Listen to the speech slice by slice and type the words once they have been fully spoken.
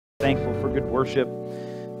Thankful for good worship.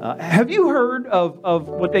 Have you heard of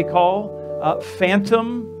what they call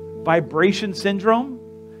phantom vibration syndrome?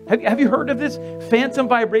 Have you heard of this phantom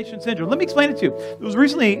vibration syndrome? Let me explain it to you. It was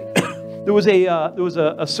recently there was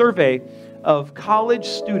a survey of college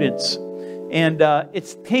students, and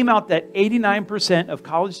it came out that 89% of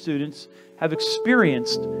college students have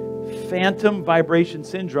experienced phantom vibration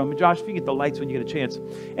syndrome. And Josh, if you get the lights when you get a chance.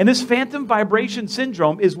 And this phantom vibration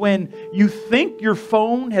syndrome is when you think your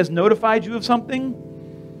phone has notified you of something,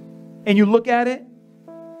 and you look at it,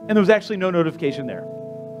 and there was actually no notification there.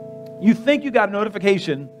 You think you got a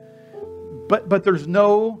notification, but there's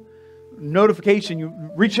no notification.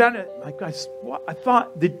 You reach out and like, guys, what? I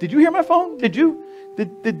thought, did you hear my phone? Did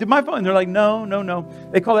my phone? And they're like, no.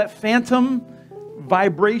 They call that phantom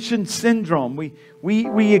vibration syndrome.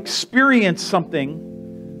 We experience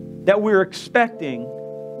something that we're expecting,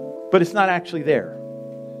 but it's not actually there.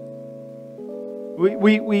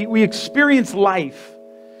 We experience life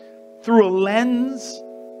through a lens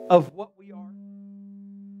of what we are.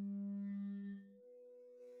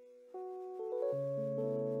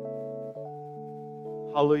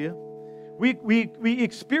 Hallelujah. We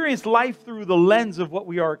experience life through the lens of what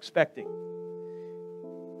we are expecting.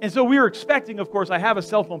 And so we are expecting, of course, I have a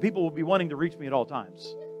cell phone. People will be wanting to reach me at all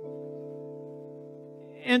times.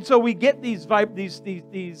 And so we get these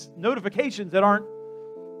notifications that aren't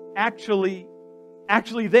actually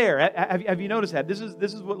there. Have you noticed that? This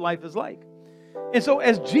is what life is like. And so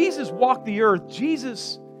as Jesus walked the earth,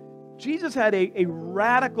 Jesus had a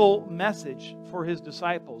radical message for His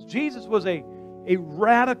disciples. Jesus was a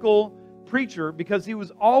radical preacher because He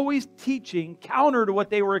was always teaching counter to what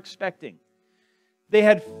they were expecting. They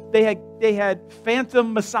had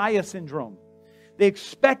phantom Messiah syndrome. They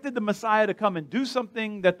expected the Messiah to come and do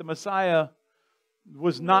something that the Messiah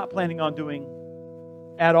was not planning on doing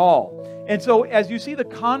at all. And so as you see the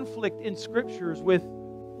conflict in Scriptures with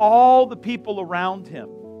all the people around Him,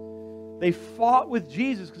 they fought with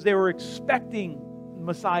Jesus because they were expecting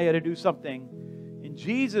Messiah to do something. And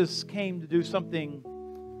Jesus came to do something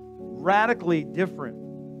radically different.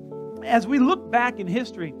 As we look back in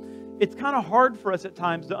history, it's kind of hard for us at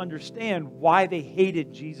times to understand why they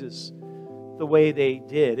hated Jesus the way they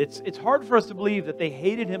did. It's hard for us to believe that they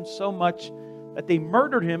hated Him so much that they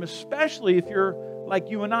murdered Him, especially if you're like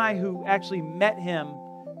you and I who actually met Him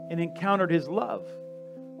and encountered His love.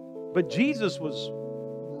 But Jesus was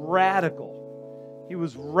radical. He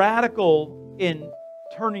was radical in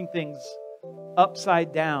turning things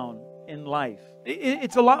upside down in life.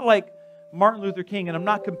 It's a lot like Martin Luther King, and I'm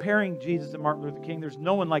not comparing Jesus to Martin Luther King. There's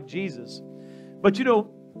no one like Jesus. But you know,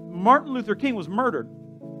 Martin Luther King was murdered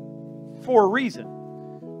for a reason.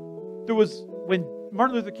 When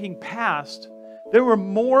Martin Luther King passed, there were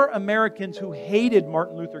more Americans who hated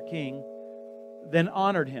Martin Luther King than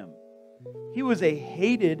honored him. He was a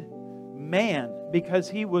hated man because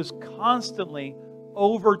he was constantly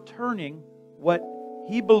overturning what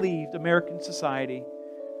he believed American society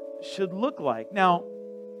should look like. Now,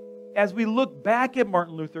 as we look back at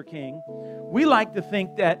Martin Luther King, we like to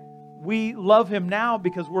think that we love him now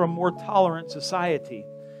because we're a more tolerant society.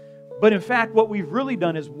 But in fact, what we've really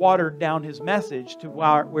done is watered down his message to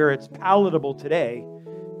where it's palatable today,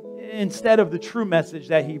 instead of the true message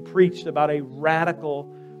that he preached about a radical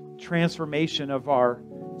transformation of our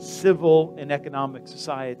civil and economic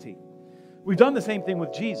society. We've done the same thing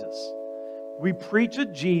with Jesus. We preach a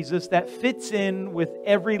Jesus that fits in with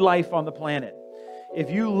every life on the planet. If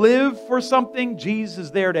you live for something, Jesus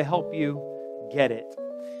is there to help you get it.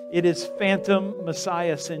 It is phantom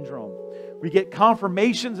Messiah syndrome. We get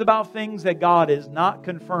confirmations about things that God is not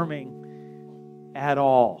confirming at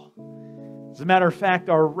all. As a matter of fact,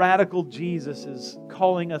 our radical Jesus is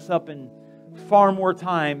calling us up in far more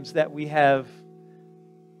times that we have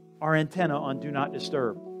our antenna on Do Not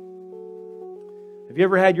Disturb. Have you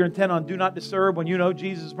ever had your antenna on Do Not Disturb when you know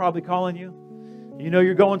Jesus is probably calling you? You know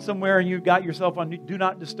you're going somewhere and you've got yourself on Do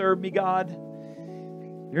Not Disturb Me, God.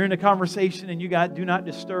 You're in a conversation and you got Do Not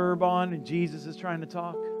Disturb on and Jesus is trying to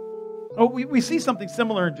talk. Oh, we see something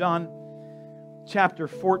similar in John chapter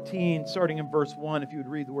 14, starting in verse 1. If you would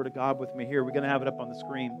read the Word of God with me here. We're going to have it up on the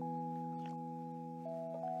screen.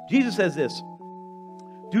 Jesus says this,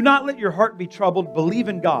 "Do not let your heart be troubled. Believe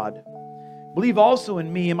in God. Believe also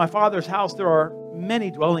in me. In my Father's house there are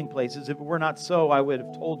many dwelling places. If it were not so, I would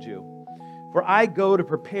have told you. For I go to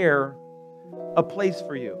prepare a place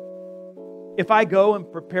for you. If I go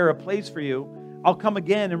and prepare a place for you, I'll come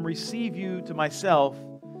again and receive you to myself,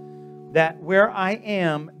 that where I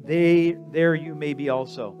am, there you may be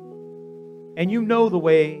also. And you know the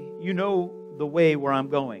way where I'm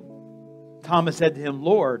going." Thomas said to him,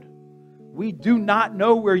 "Lord, We do not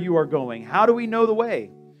know where you are going. How do we know the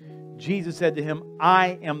way? Jesus said to him,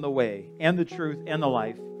 I am the way and the truth and the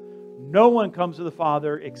life. No one comes to the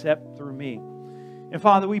Father except through me. And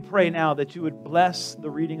Father, we pray now that you would bless the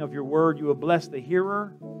reading of your word. You would bless the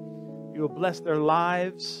hearer. You would bless their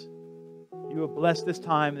lives. You would bless this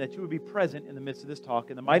time, and that you would be present in the midst of this talk.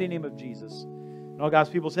 In the mighty name of Jesus. And all God's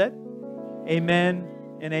people said, amen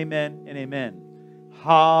and amen and amen.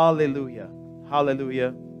 Hallelujah.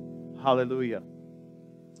 Hallelujah. Hallelujah.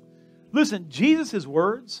 Listen, Jesus'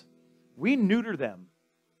 words, we neuter them,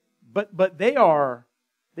 but they are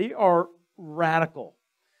radical.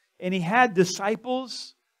 And he had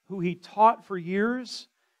disciples who he taught for years,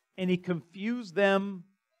 and he confused them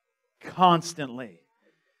constantly.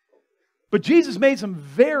 But Jesus made some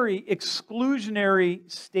very exclusionary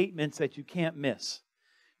statements that you can't miss.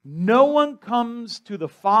 No one comes to the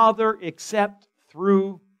Father except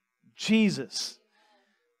through Jesus.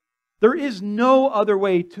 There is no other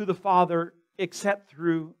way to the Father except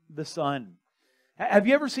through the Son. Have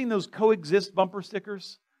you ever seen those coexist bumper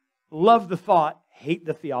stickers? Love the thought, hate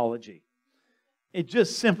the theology. It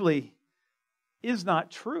just simply is not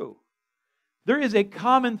true. There is a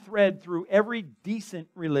common thread through every decent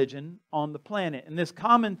religion on the planet. And this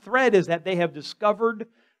common thread is that they have discovered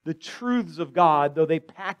the truths of God, though they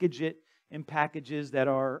package it in packages that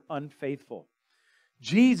are unfaithful.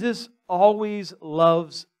 Jesus always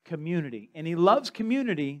loves community. And He loves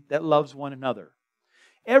community that loves one another.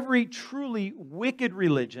 Every truly wicked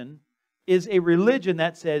religion is a religion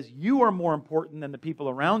that says you are more important than the people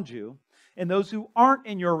around you, and those who aren't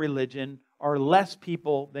in your religion are less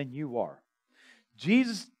people than you are.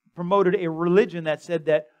 Jesus promoted a religion that said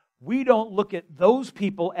that we don't look at those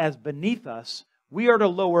people as beneath us. We are to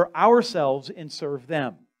lower ourselves and serve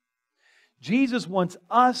them. Jesus wants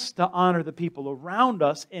us to honor the people around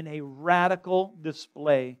us in a radical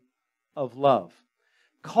display of love.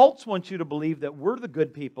 Cults want you to believe that we're the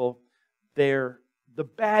good people, they're the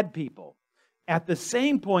bad people. At the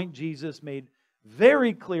same point, Jesus made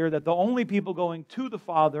very clear that the only people going to the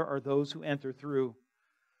Father are those who enter through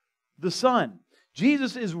the Son.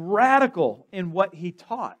 Jesus is radical in what He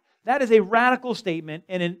taught. That is a radical statement,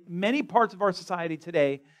 and in many parts of our society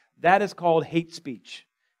today, that is called hate speech.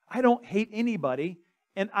 I don't hate anybody,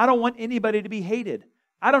 and I don't want anybody to be hated.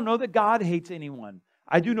 I don't know that God hates anyone.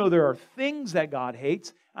 I do know there are things that God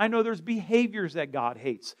hates. I know there's behaviors that God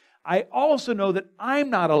hates. I also know that I'm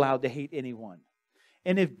not allowed to hate anyone.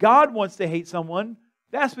 And if God wants to hate someone,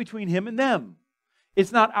 that's between Him and them.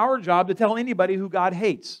 It's not our job to tell anybody who God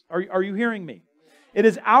hates. Are you hearing me? It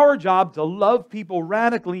is our job to love people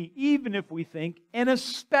radically, even if we think, and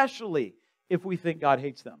especially if we think God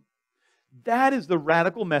hates them. That is the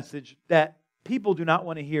radical message that people do not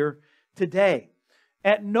want to hear today.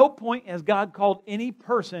 At no point has God called any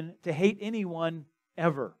person to hate anyone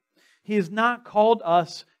ever. He has not called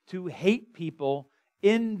us to hate people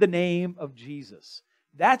in the name of Jesus.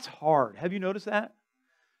 That's hard. Have you noticed that?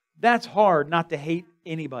 That's hard, not to hate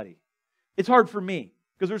anybody. It's hard for me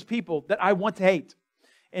because there's people that I want to hate.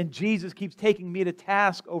 And Jesus keeps taking me to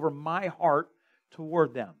task over my heart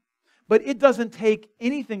toward them. But it doesn't take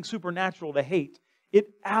anything supernatural to hate. It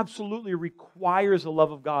absolutely requires the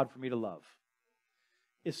love of God for me to love.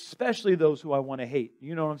 Especially those who I want to hate.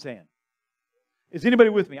 You know what I'm saying? Is anybody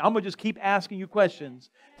with me? I'm going to just keep asking you questions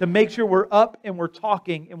to make sure we're up and we're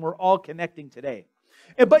talking and we're all connecting today.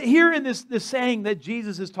 But here in this saying that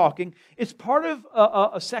Jesus is talking, it's part of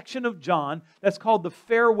a section of John that's called the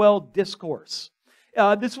Farewell Discourse.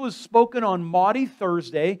 This was spoken on Maundy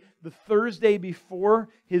Thursday, the Thursday before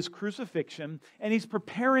His crucifixion, and He's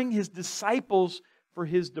preparing His disciples for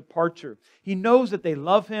His departure. He knows that they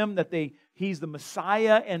love Him, that He's the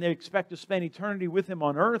Messiah, and they expect to spend eternity with Him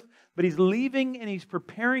on earth, but He's leaving and He's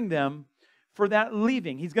preparing them for that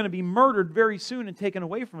leaving. He's going to be murdered very soon and taken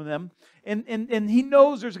away from them, and He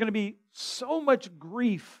knows there's going to be so much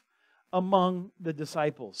grief among the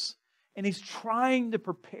disciples, and He's trying to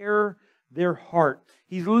prepare their heart.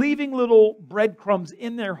 He's leaving little breadcrumbs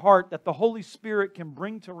in their heart that the Holy Spirit can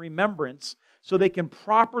bring to remembrance so they can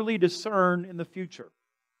properly discern in the future.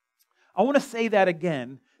 I want to say that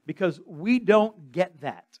again because we don't get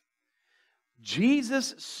that.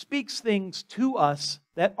 Jesus speaks things to us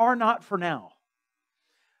that are not for now.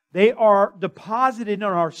 They are deposited in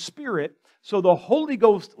our spirit so the Holy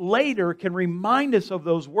Ghost later can remind us of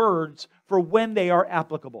those words for when they are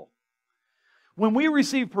applicable. When we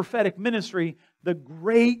receive prophetic ministry, the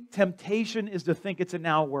great temptation is to think it's a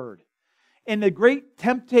now word. And the great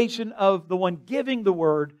temptation of the one giving the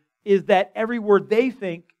word is that every word they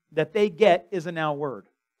think that they get is a now word.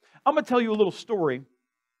 I'm going to tell you a little story.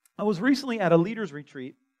 I was recently at a leaders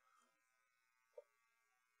retreat,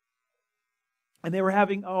 And they were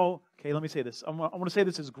having, let me say this. I want to say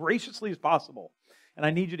this as graciously as possible. And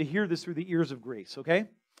I need you to hear this through the ears of grace, okay?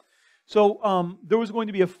 So there was going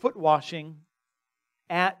to be a foot washing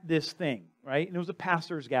at this thing, right? And it was a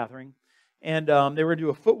pastor's gathering. And they were going to do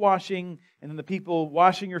a foot washing, and then the people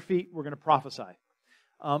washing your feet were going to prophesy.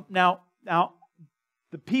 Now,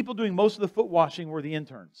 the people doing most of the foot washing were the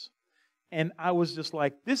interns. And I was just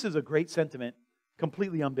like, this is a great sentiment,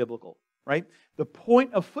 completely unbiblical, right? The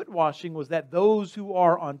point of foot washing was that those who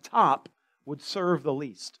are on top would serve the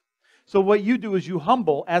least. So what you do is you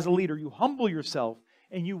humble, as a leader, you humble yourself,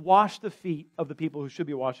 and you wash the feet of the people who should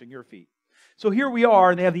be washing your feet. So here we are,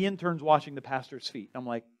 and they have the interns washing the pastor's feet. I'm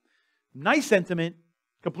like, nice sentiment,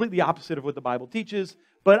 completely opposite of what the Bible teaches,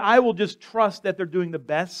 but I will just trust that they're doing the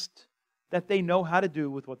best that they know how to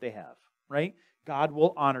do with what they have, right? God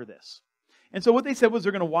will honor this. And so what they said was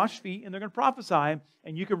they're going to wash feet and they're going to prophesy,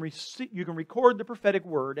 and you can record the prophetic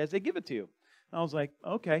word as they give it to you. And I was like,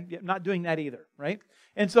 okay, I'm not doing that either, right?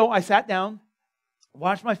 And so I sat down,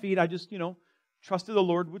 washed my feet. I just, trusted the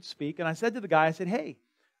Lord would speak. And I said to the guy, I said, hey,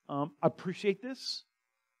 I appreciate this.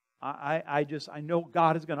 I know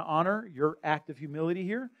God is going to honor your act of humility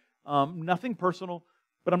here. Nothing personal,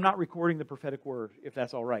 but I'm not recording the prophetic word, if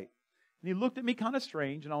that's all right. And he looked at me kind of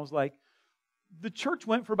strange, and I was like, the church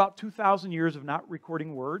went for about 2,000 years of not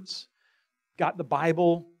recording words. Got the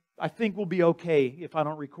Bible. I think we'll be okay if I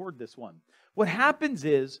don't record this one. What happens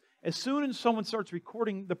is, as soon as someone starts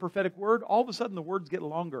recording the prophetic word, all of a sudden the words get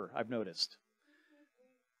longer, I've noticed.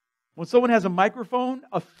 When someone has a microphone,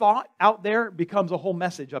 a thought out there becomes a whole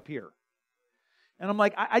message up here. And I'm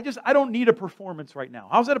like, I don't need a performance right now.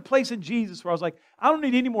 I was at a place in Jesus where I was like, I don't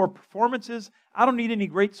need any more performances. I don't need any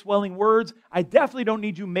great swelling words. I definitely don't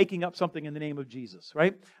need you making up something in the name of Jesus,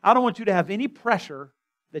 right? I don't want you to have any pressure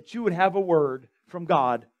that you would have a word from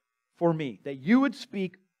God for me, that you would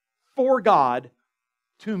speak for God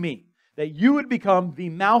to me, that you would become the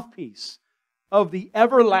mouthpiece of the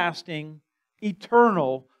everlasting,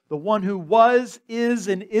 eternal, the one who was, is,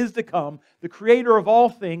 and is to come, the creator of all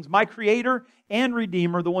things, my creator and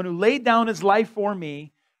redeemer, the one who laid down his life for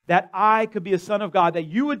me, that I could be a son of God, that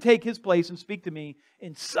you would take his place and speak to me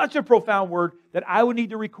in such a profound word that I would need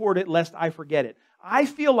to record it lest I forget it. I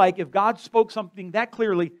feel like if God spoke something that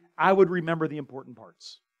clearly, I would remember the important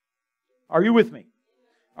parts. Are you with me?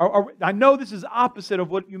 I know this is opposite of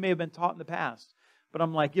what you may have been taught in the past, but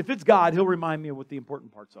I'm like, if it's God, he'll remind me of what the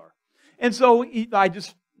important parts are. And so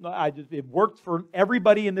it worked for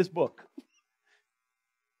everybody in this book.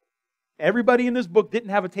 Everybody in this book didn't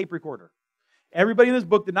have a tape recorder. Everybody in this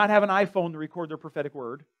book did not have an iPhone to record their prophetic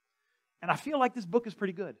word. And I feel like this book is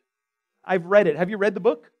pretty good. I've read it. Have you read the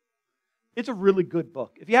book? It's a really good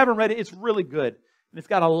book. If you haven't read it, it's really good. And it's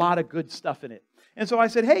got a lot of good stuff in it. And so I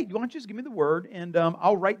said, hey, you want to just give me the word, and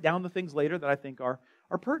I'll write down the things later that I think are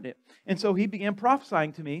pertinent. And so he began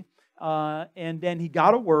prophesying to me, and then he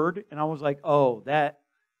got a word, and I was like, oh, that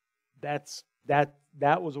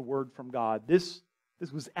was a word from God. This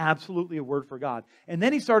was absolutely a word for God. And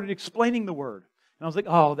then he started explaining the word. And I was like,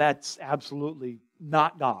 oh, that's absolutely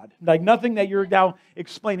not God. Like nothing that you're now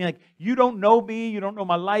explaining. Like, you don't know me, you don't know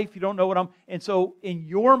my life, you don't know what I'm... And so in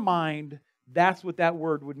your mind, that's what that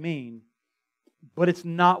word would mean. But it's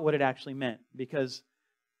not what it actually meant. Because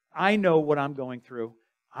I know what I'm going through.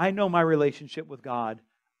 I know my relationship with God.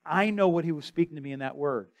 I know what he was speaking to me in that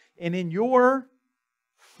word. And in your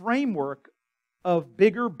framework of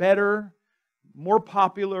bigger, better, more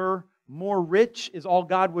popular, more rich is all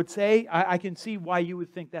God would say, I can see why you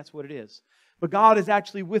would think that's what it is. But God is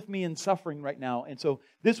actually with me in suffering right now. And so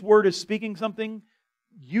this word is speaking something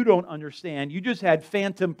you don't understand. You just had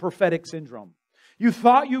phantom prophetic syndrome. You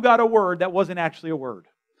thought you got a word that wasn't actually a word.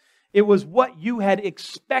 It was what you had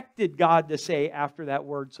expected God to say after that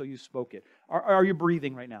word, so you spoke it. Are you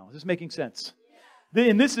breathing right now? Is this making sense?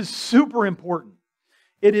 And this is super important.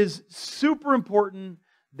 It is super important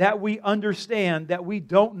that we understand that we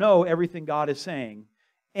don't know everything God is saying.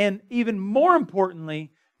 And even more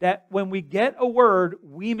importantly, that when we get a word,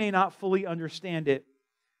 we may not fully understand it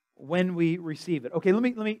when we receive it. Okay, let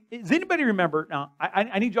me. Does anybody remember? Now,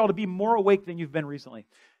 I need y'all to be more awake than you've been recently.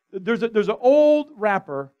 There's an old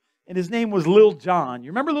rapper, and his name was Lil Jon.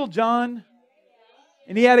 You remember Lil Jon?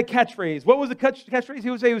 And he had a catchphrase. What was the catchphrase? He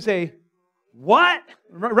would say, what?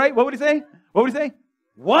 Right? What would he say? What would he say?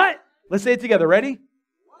 What? Let's say it together. Ready?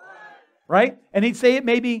 What? Right? And he'd say it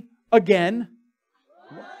maybe again.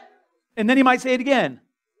 What? And then he might say it again.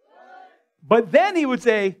 What? But then he would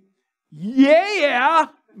say, yeah.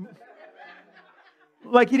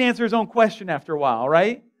 Like he'd answer his own question after a while,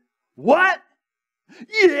 right? What?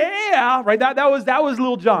 Yeah. Right? That was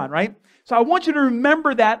Lil Jon, right? So I want you to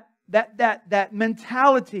remember that that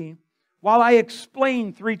mentality while I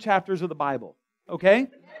explain 3 chapters of the Bible. Okay?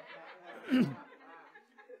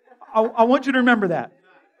 I want you to remember that.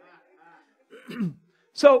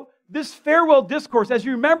 So this farewell discourse, as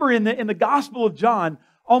you remember in the Gospel of John,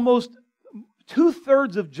 almost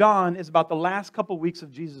 2/3 of John is about the last couple weeks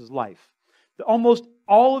of Jesus' life. Almost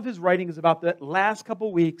all of his writing is about the last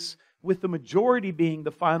couple weeks, with the majority being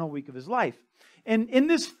the final week of his life. And in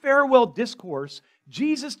this farewell discourse,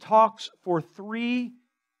 Jesus talks for 3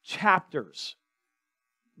 chapters.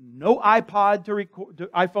 No iPod to record,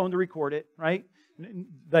 iPhone to record it, right?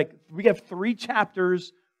 Like, we have 3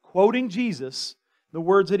 chapters quoting Jesus, the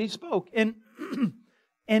words that he spoke. And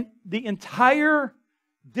the entire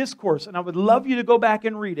discourse, and I would love you to go back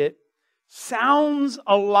and read it, sounds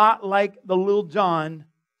a lot like the little John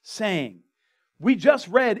saying. We just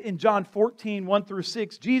read in John 14, 1 through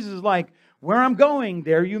 6, Jesus is like, where I'm going,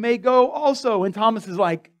 there you may go also. And Thomas is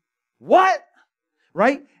like, what?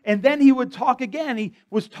 Right? And then he would talk again. He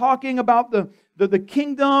was talking about the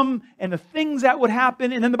kingdom and the things that would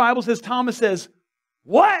happen. And then the Bible says, Thomas says,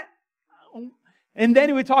 what? And then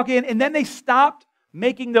he would talk again. And then they stopped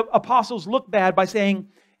making the apostles look bad by saying,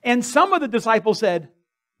 and some of the disciples said,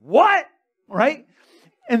 what? Right?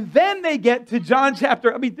 And then they get to John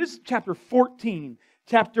this is chapter 14,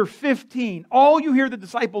 chapter 15. All you hear the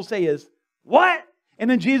disciples say is, what? And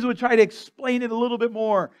then Jesus would try to explain it a little bit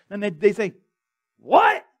more. And they say,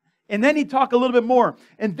 what? And then he'd talk a little bit more.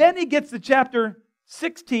 And then he gets to chapter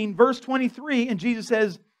 16, verse 23, and Jesus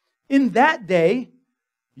says, in that day,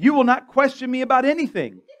 you will not question me about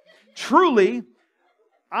anything. Truly,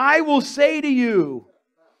 I will say to you,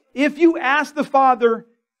 if you ask the Father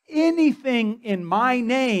anything in my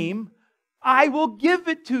name, I will give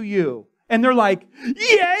it to you. And they're like,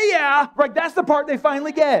 yeah. Right, that's the part they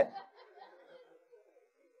finally get.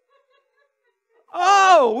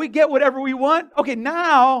 Oh, we get whatever we want. Okay,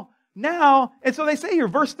 now, and so they say here,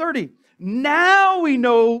 verse 30, now we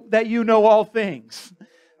know that you know all things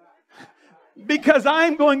because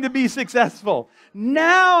I'm going to be successful.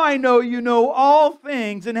 Now I know you know all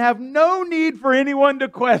things and have no need for anyone to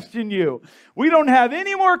question you. We don't have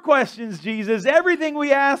any more questions, Jesus. Everything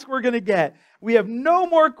we ask, we're going to get. We have no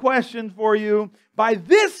more questions for you. By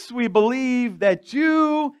this we believe that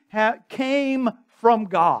you came from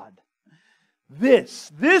God.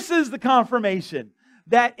 This is the confirmation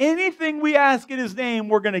that anything we ask in His name,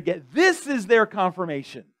 we're going to get. This is their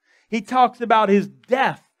confirmation. He talks about His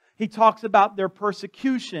death. He talks about their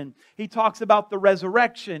persecution. He talks about the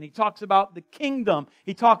resurrection. He talks about the kingdom.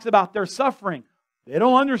 He talks about their suffering. They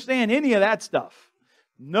don't understand any of that stuff.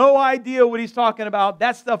 No idea what he's talking about.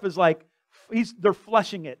 That stuff is like, they're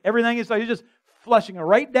flushing it. Everything is like, he's just flushing it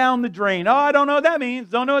right down the drain. Oh, I don't know what that means.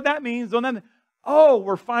 Don't know what that means. Don't know. Oh,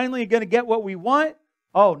 we're finally going to get what we want.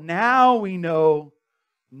 Oh, now we know.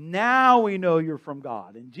 Now we know you're from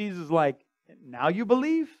God. And Jesus is like, now you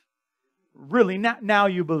believe? Really? Now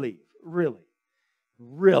you believe? Really?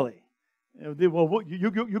 Really? Well, you're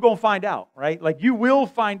going to find out, right? Like, you will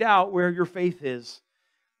find out where your faith is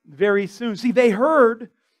very soon. See, they heard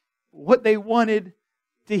what they wanted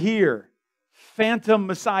to hear. Phantom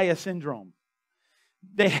Messiah syndrome.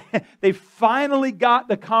 They finally got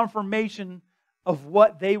the confirmation of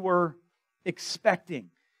what they were expecting.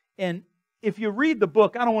 And if you read the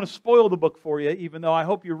book, I don't want to spoil the book for you, even though I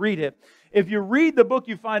hope you read it. If you read the book,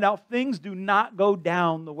 you find out things do not go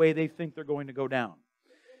down the way they think they're going to go down.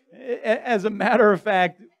 As a matter of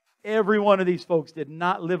fact, every one of these folks did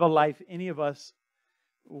not live a life any of us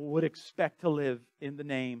would expect to live in the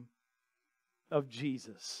name of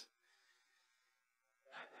Jesus.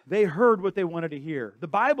 They heard what they wanted to hear. The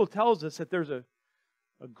Bible tells us that there's a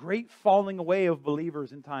great falling away of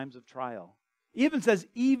believers in times of trial. It even says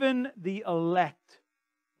even the elect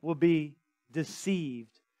will be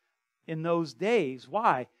deceived in those days.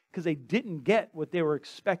 Why? Because they didn't get what they were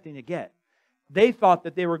expecting to get. They thought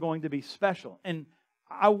that they were going to be special. And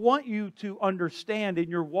I want you to understand in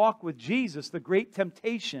your walk with Jesus, the great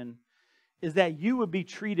temptation is that you would be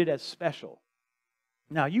treated as special.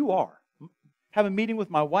 Now you are. Have a meeting with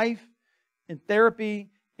my wife in therapy,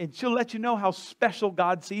 and she'll let you know how special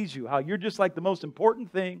God sees you, how you're just like the most important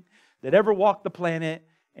thing that ever walked the planet,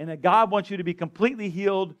 and that God wants you to be completely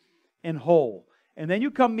healed and whole. And then you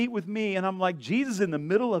come meet with me, and I'm like, Jesus, in the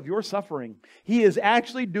middle of your suffering, He is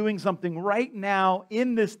actually doing something right now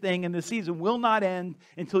in this thing, and the season will not end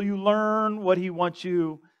until you learn what He wants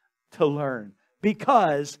you to learn,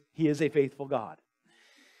 because He is a faithful God.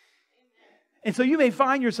 And so you may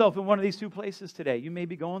find yourself in one of these two places today. You may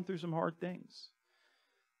be going through some hard things.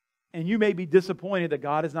 And you may be disappointed that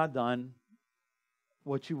God has not done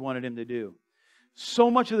what you wanted Him to do.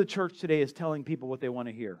 So much of the church today is telling people what they want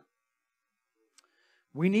to hear.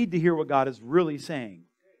 We need to hear what God is really saying.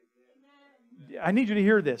 I need you to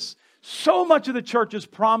hear this. So much of the church is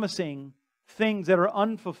promising things that are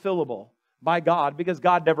unfulfillable by God because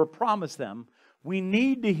God never promised them. We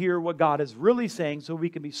need to hear what God is really saying so we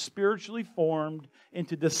can be spiritually formed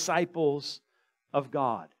into disciples of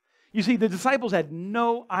God. You see, the disciples had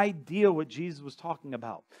no idea what Jesus was talking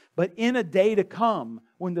about. But in a day to come,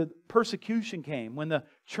 when the persecution came, when the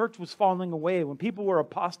church was falling away, when people were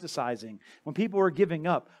apostatizing, when people were giving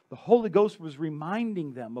up, the Holy Ghost was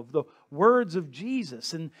reminding them of the words of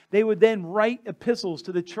Jesus. And they would then write epistles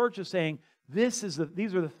to the churches saying, these are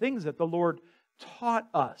the things that the Lord taught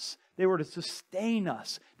us. They were to sustain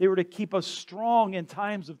us. They were to keep us strong in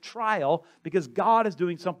times of trial because God is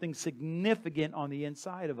doing something significant on the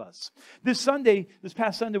inside of us. This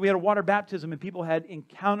past Sunday, we had a water baptism and people had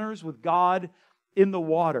encounters with God in the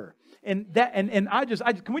water. And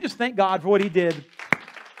can we just thank God for what He did?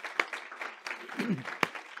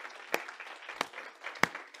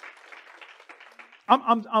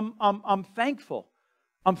 I'm thankful.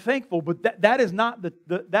 I'm thankful, but that is not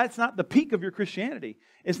that's not the peak of your Christianity.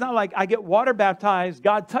 It's not like I get water baptized,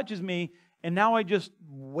 God touches me, and now I just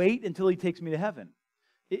wait until He takes me to heaven.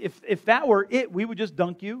 If that were it, we would just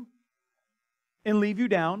dunk you and leave you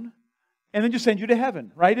down and then just send you to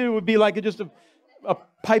heaven, right? It would be like just a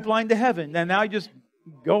pipeline to heaven. And now you just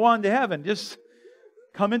go on to heaven. Just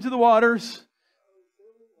come into the waters,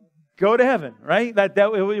 go to heaven, right?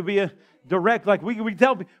 That would be a direct, like we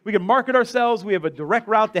can market ourselves. We have a direct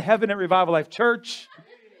route to heaven at Revival Life Church.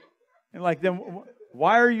 And like, then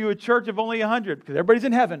why are you a church of only 100? Because everybody's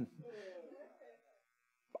in heaven.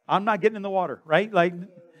 I'm not getting in the water, right? Like,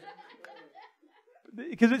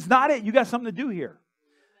 because it's not it. You got something to do here.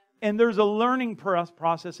 And there's a learning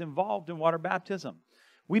process involved in water baptism.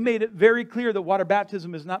 We made it very clear that water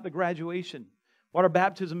baptism is not the graduation. Water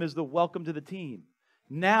baptism is the welcome to the team.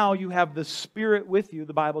 Now you have the Spirit with you.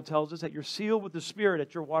 The Bible tells us that you're sealed with the Spirit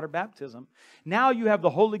at your water baptism. Now you have the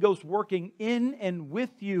Holy Ghost working in and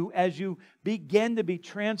with you as you begin to be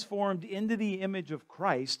transformed into the image of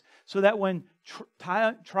Christ, so that when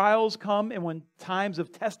trials come and when times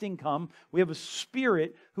of testing come, we have a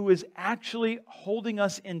Spirit who is actually holding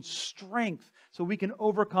us in strength so we can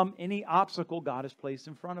overcome any obstacle God has placed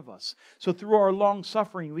in front of us. So through our long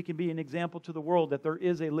suffering, we can be an example to the world that there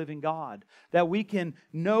is a living God. That we can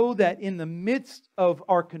know that in the midst of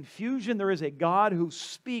our confusion, there is a God who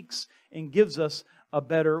speaks and gives us a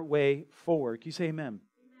better way forward. Can you say amen? Amen.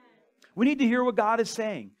 We need to hear what God is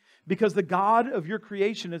saying, because the God of your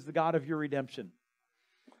creation is the God of your redemption.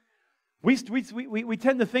 We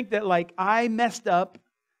tend to think that, like, I messed up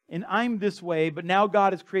and I'm this way, but now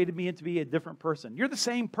God has created me to be a different person. You're the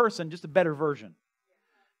same person, just a better version,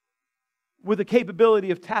 with the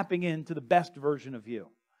capability of tapping into the best version of you,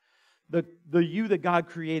 the you that God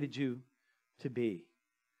created you to be.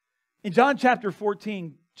 In John chapter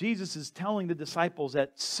 14, Jesus is telling the disciples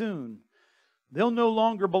that soon they'll no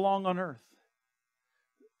longer belong on earth.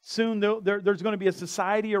 Soon there's going to be a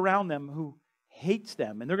society around them who hates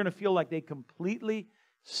them, and they're going to feel like they completely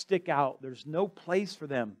stick out. There's no place for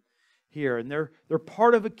them here, and they're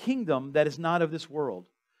part of a kingdom that is not of this world.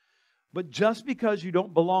 But just because you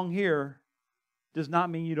don't belong here does not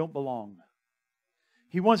mean you don't belong.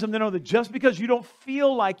 He wants them to know that just because you don't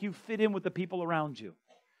feel like you fit in with the people around you,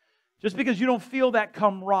 just because you don't feel that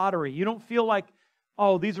camaraderie, you don't feel like,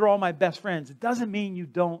 oh, these are all my best friends, it doesn't mean you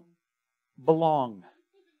don't belong.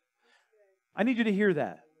 I need you to hear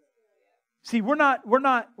that. See, we're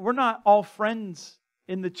not all friends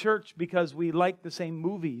in the church because we like the same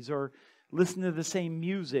movies or listen to the same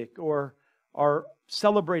music or are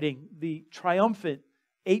celebrating the triumphant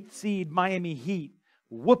 8th seed Miami Heat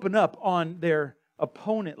whooping up on their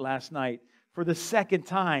opponent last night for the second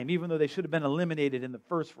time, even though they should have been eliminated in the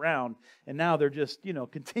first round. And now they're just,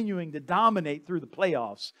 continuing to dominate through the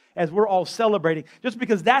playoffs as we're all celebrating. Just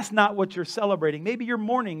because that's not what you're celebrating. Maybe you're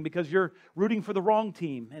mourning because you're rooting for the wrong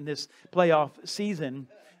team in this playoff season.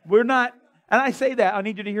 We're not, and I say that, I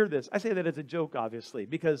need you to hear this. I say that as a joke, obviously,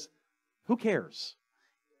 because who cares?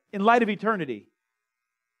 In light of eternity,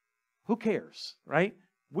 who cares, right?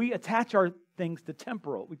 We attach our things to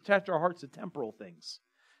temporal. We attach our hearts to temporal things.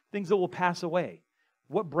 Things that will pass away.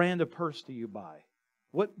 What brand of purse do you buy?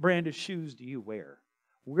 What brand of shoes do you wear?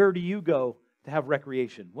 Where do you go to have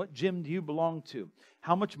recreation? What gym do you belong to?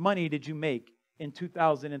 How much money did you make in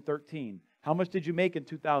 2013? How much did you make in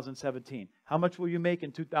 2017? How much will you make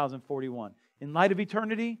in 2041? In light of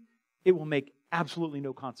eternity, it will make absolutely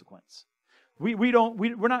no consequence. We're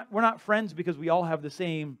not friends because we all have the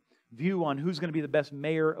same view on who's going to be the best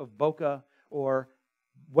mayor of Boca or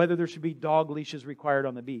whether there should be dog leashes required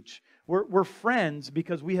on the beach. We're friends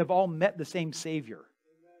because we have all met the same Savior.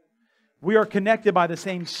 We are connected by the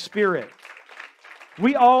same Spirit.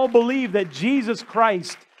 We all believe that Jesus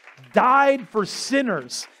Christ died for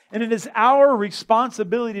sinners, and it is our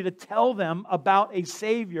responsibility to tell them about a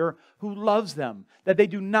Savior who loves them, that they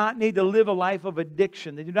do not need to live a life of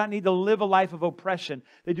addiction. They do not need to live a life of oppression.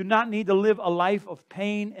 They do not need to live a life of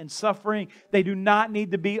pain and suffering. They do not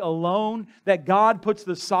need to be alone, that God puts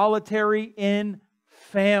the solitary in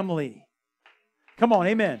family. Come on,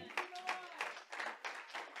 amen.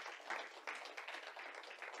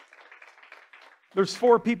 There's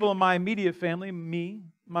 4 people in my immediate family, me,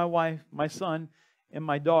 my wife, my son, and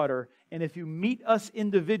my daughter. And if you meet us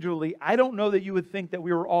individually, I don't know that you would think that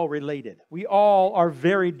we were all related. We all are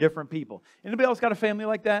very different people. Anybody else got a family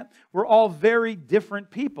like that? We're all very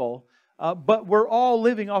different people, but we're all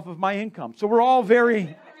living off of my income. So we're all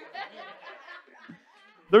very...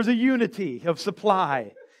 There's a unity of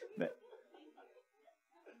supply.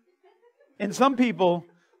 And some people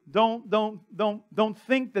don't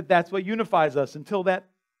think that that's what unifies us until that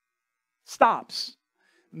stops.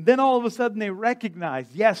 And then all of a sudden they recognize,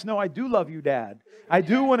 yes, no, I do love you, Dad. I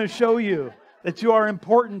do want to show you that you are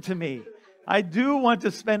important to me. I do want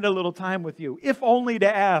to spend a little time with you, if only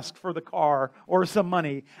to ask for the car or some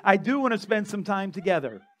money. I do want to spend some time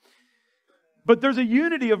together. But there's a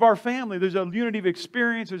unity of our family. There's a unity of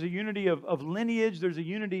experience. There's a unity of lineage. There's a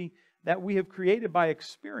unity that we have created by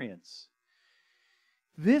experience.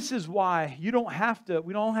 This is why we don't have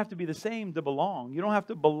to be the same to belong. You don't have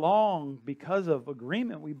to belong because of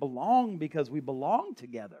agreement. We belong because we belong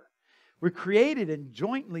together. We're created and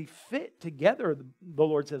jointly fit together, the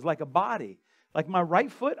Lord says, like a body. Like my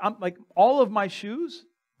right foot, like all of my shoes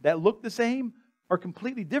that look the same are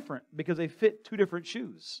completely different because they fit 2 different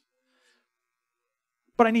shoes.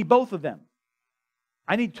 But I need both of them.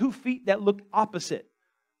 I need 2 feet that look opposite.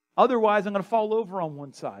 Otherwise, I'm going to fall over on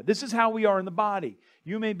one side. This is how we are in the body.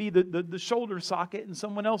 You may be the shoulder socket and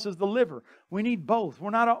someone else is the liver. We need both. We're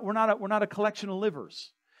not a collection of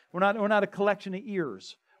livers. We're not a collection of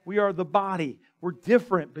ears. We are the body. We're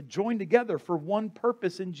different, but joined together for one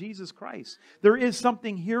purpose in Jesus Christ. There is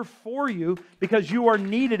something here for you because you are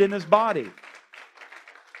needed in this body.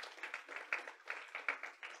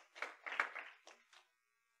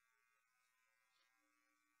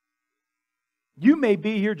 You may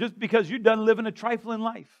be here just because you're done living a trifling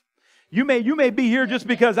life. You may be here just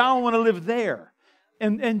because I don't want to live there.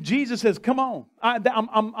 And Jesus says, come on,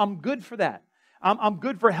 I'm good for that. I'm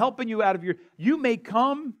good for helping you out of your... You may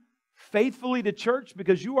come faithfully to church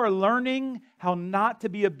because you are learning how not to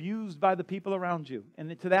be abused by the people around you.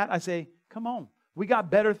 And to that I say, come on. We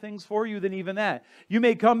got better things for you than even that. You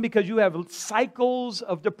may come because you have cycles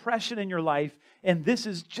of depression in your life, and this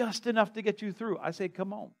is just enough to get you through. I say,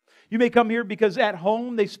 come on. You may come here because at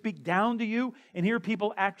home they speak down to you, and here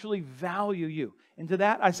people actually value you. And to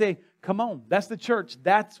that I say, come on. That's the church.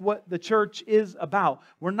 That's what the church is about.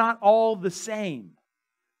 We're not all the same,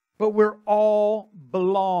 but we're all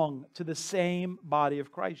belong to the same body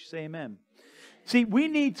of Christ. Say amen. See, we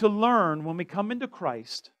need to learn when we come into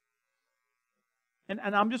Christ. And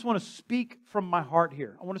I just want to speak from my heart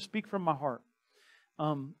here. I want to speak from my heart.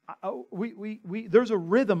 There's a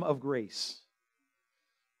rhythm of grace.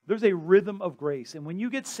 There's a rhythm of grace. And when you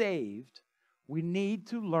get saved, we need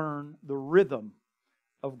to learn the rhythm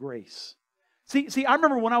of grace. See, I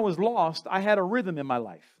remember when I was lost, I had a rhythm in my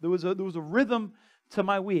life. There was a rhythm to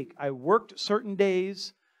my week. I worked certain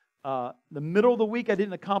days. The middle of the week, I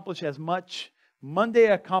didn't accomplish as much. Monday,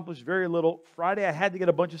 I accomplished very little. Friday, I had to get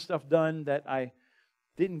a bunch of stuff done that I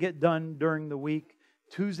didn't get done during the week.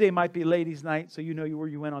 Tuesday might be ladies' night, so you know where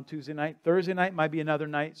you went on Tuesday night. Thursday night might be another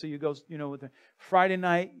night, so you go, with the Friday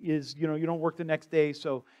night is, you don't work the next day.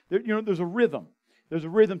 So, there's a rhythm. There's a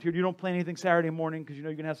rhythm to it. You don't plan anything Saturday morning because you're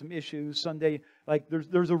going to have some issues. Sunday,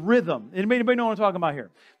 there's a rhythm. Anybody know what I'm talking about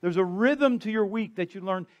here? There's a rhythm to your week that you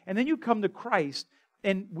learn. And then you come to Christ,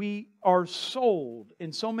 and we are sold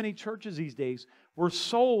in so many churches these days. We're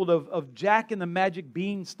sold of Jack and the Magic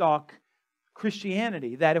Beanstalk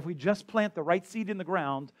Christianity, that if we just plant the right seed in the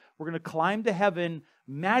ground, we're going to climb to heaven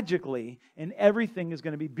magically and everything is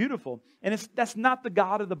going to be beautiful. And that's not the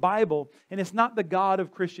God of the Bible, and it's not the God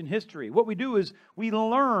of Christian history. What we do is we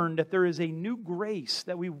learn that there is a new grace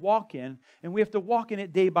that we walk in, and we have to walk in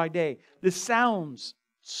it day by day. This sounds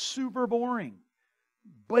super boring,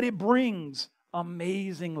 but it brings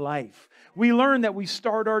amazing life. We learn that we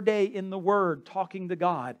start our day in the Word, talking to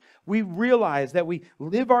God. We realize that we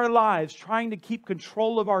live our lives trying to keep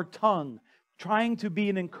control of our tongue, trying to be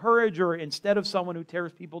an encourager instead of someone who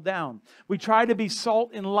tears people down. We try to be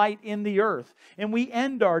salt and light in the earth. And we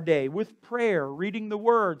end our day with prayer, reading the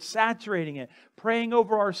Word, saturating it, praying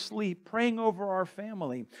over our sleep, praying over our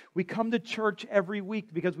family. We come to church every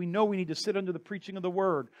week because we know we need to sit under the preaching of the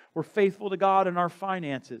Word. We're faithful to God in our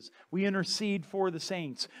finances. We intercede for the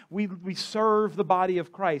saints. We serve the body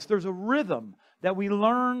of Christ. There's a rhythm that we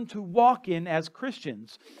learn to walk in as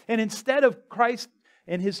Christians. And instead of Christ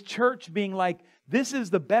and His church being like, this is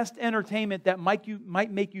the best entertainment that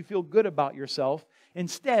might make you feel good about yourself,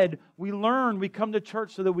 instead, we come to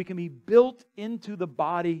church so that we can be built into the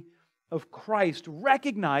body of Christ,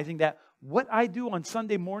 recognizing that what I do on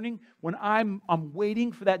Sunday morning, when I'm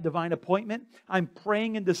waiting for that divine appointment, I'm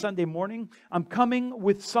praying into Sunday morning, I'm coming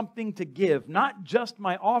with something to give, not just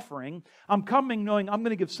my offering. I'm coming knowing I'm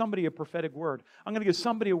going to give somebody a prophetic word. I'm going to give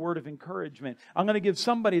somebody a word of encouragement. I'm going to give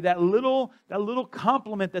somebody that little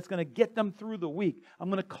compliment that's going to get them through the week.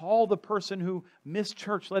 I'm going to call the person who missed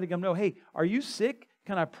church, letting them know, hey, are you sick?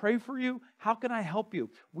 Can I pray for you? How can I help you?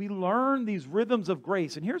 We learn these rhythms of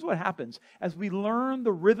grace. And here's what happens. As we learn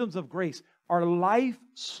the rhythms of grace, our life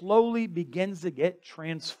slowly begins to get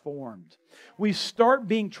transformed. We start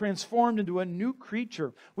being transformed into a new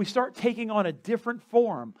creature. We start taking on a different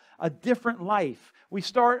form, a different life. We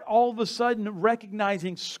start all of a sudden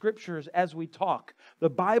recognizing Scriptures as we talk. The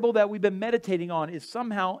Bible that we've been meditating on is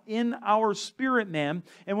somehow in our spirit, man.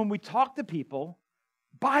 And when we talk to people,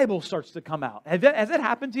 Bible starts to come out. Has that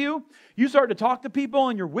happened to you? You start to talk to people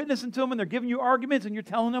and you're witnessing to them and they're giving you arguments and you're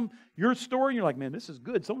telling them your story and you're like, man, this is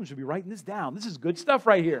good. Someone should be writing this down. This is good stuff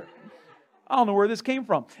right here. I don't know where this came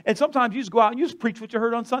from. And sometimes you just go out and you just preach what you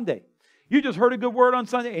heard on Sunday. You just heard a good word on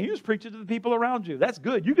Sunday and you just preach it to the people around you. That's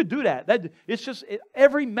good. You could do that. It's just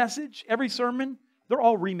every message, every sermon, they're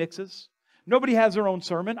all remixes. Nobody has their own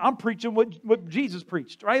sermon. I'm preaching what Jesus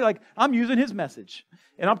preached, right? Like, I'm using His message.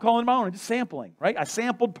 And I'm calling my own and just sampling, right? I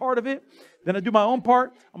sampled part of it. Then I do my own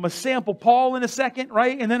part. I'm going to sample Paul in a second,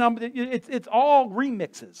 right? And then it's all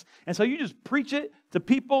remixes. And so you just preach it to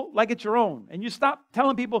people like it's your own. And you stop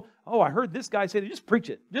telling people, oh, I heard this guy say that. Just preach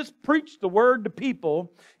it. Just preach the word to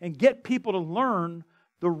people and get people to learn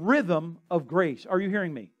the rhythm of grace. Are you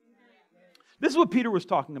hearing me? This is what Peter was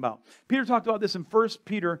talking about. Peter talked about this in 1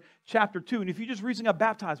 Peter chapter 2. And if you just recently got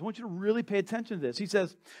baptized, I want you to really pay attention to this. He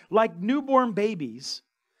says, like newborn babies,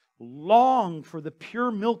 long for the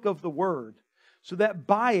pure milk of the word, so that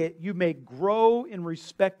by it you may grow in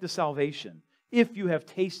respect to salvation, if you have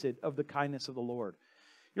tasted of the kindness of the Lord.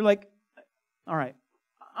 You're like, all right,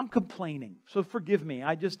 I'm complaining, so forgive me.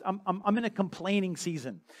 I'm in a complaining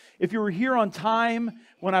season. If you were here on time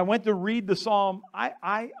when I went to read the psalm,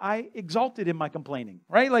 I exalted in my complaining,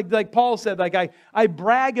 right? Like Paul said, like I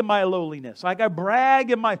brag in my lowliness, like I brag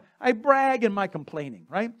in my complaining,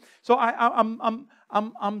 right? So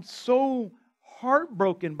I'm so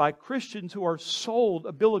heartbroken by Christians who are sold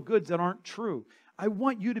a bill of goods that aren't true. I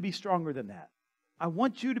want you to be stronger than that. I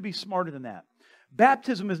want you to be smarter than that.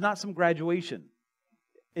 Baptism is not some graduation.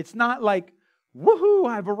 It's not like, woohoo,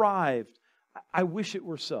 I've arrived. I wish it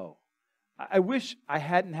were so. I wish I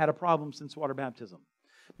hadn't had a problem since water baptism.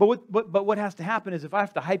 But what has to happen is if I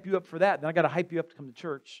have to hype you up for that, then I got to hype you up to come to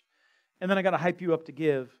church. And then I got to hype you up to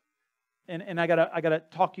give. And I got to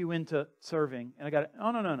talk you into serving. And I got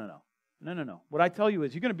to, no. What I tell you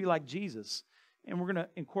is you're going to be like Jesus. And we're going to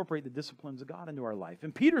incorporate the disciplines of God into our life.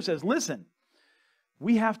 And Peter says, listen,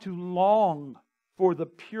 we have to long for the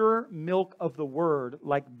pure milk of the word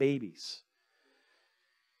like babies,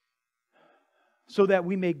 so that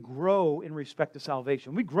we may grow in respect to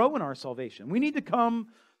salvation. We grow in our salvation. We need to come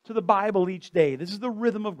to the Bible each day. This is the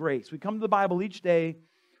rhythm of grace. We come to the Bible each day.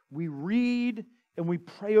 We read and we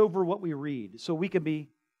pray over what we read so we can be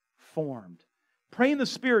formed. Pray in the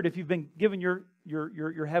Spirit if you've been given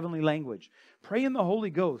your heavenly language. Pray in the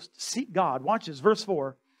Holy Ghost. Seek God. Watch this, verse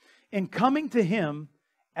 4. In coming to Him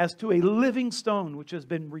as to a living stone which has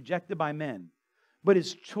been rejected by men, but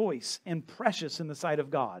is choice and precious in the sight of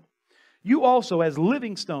God. You also, as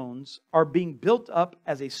living stones, are being built up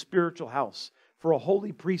as a spiritual house for a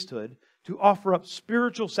holy priesthood to offer up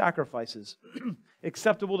spiritual sacrifices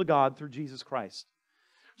acceptable to God through Jesus Christ.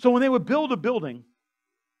 So when they would build a building,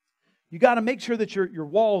 you got to make sure that your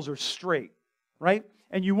walls are straight, right?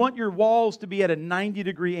 And you want your walls to be at a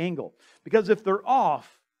 90-degree angle. Because if they're off,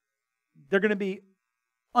 they're going to be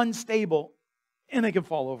unstable and they can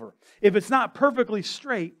fall over. If it's not perfectly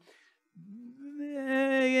straight,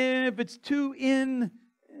 if it's too in,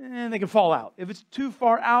 and they can fall out. If it's too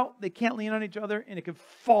far out, they can't lean on each other and it could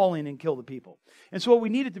fall in and kill the people. And so what we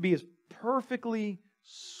need it to be is perfectly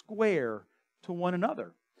square to one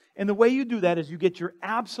another. And the way you do that is you get your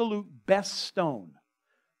absolute best stone,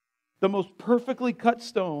 the most perfectly cut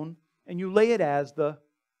stone, and you lay it as the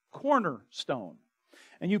cornerstone.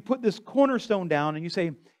 And you put this cornerstone down and you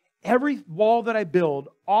say, every wall that I build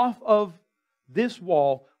off of this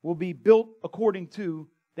wall will be built according to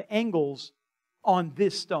the angles on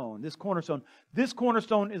this stone, this cornerstone. This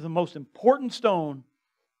cornerstone is the most important stone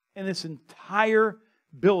in this entire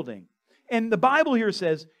building. And the Bible here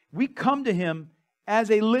says, we come to Him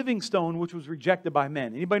as a living stone, which was rejected by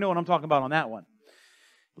men. Anybody know what I'm talking about on that one?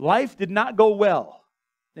 Life did not go well.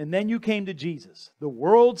 And then you came to Jesus. The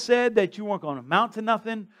world said that you weren't going to amount to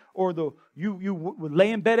nothing, or you would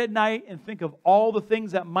lay in bed at night and think of all the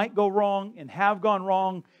things that might go wrong and have gone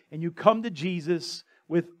wrong, and you come to Jesus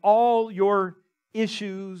with all your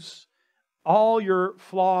issues, all your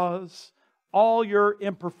flaws, all your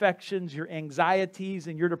imperfections, your anxieties,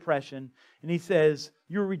 and your depression. And He says,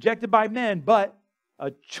 you were rejected by men, but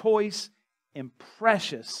a choice and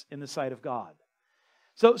precious in the sight of God.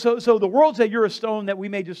 So the world said you're a stone that we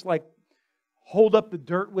may just like hold up the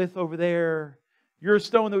dirt with over there. You're a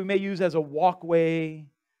stone that we may use as a walkway.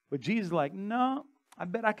 But Jesus is like, no, I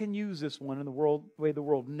bet I can use this one in the world the way the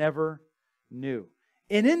world never knew.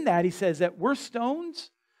 And in that, He says that we're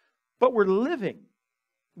stones, but we're living.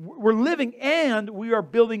 We're living and we are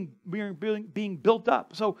being built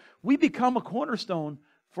up. So we become a cornerstone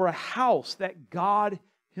for a house that God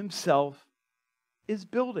Himself is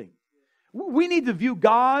building. We need to view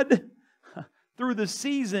God through the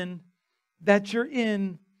season that you're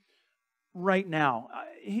in right now.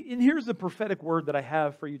 And here's the prophetic word that I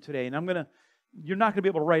have for you today. And you're not going to be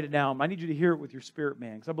able to write it down. I need you to hear it with your spirit,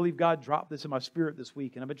 man. Because I believe God dropped this in my spirit this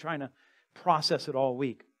week. And I've been trying to process it all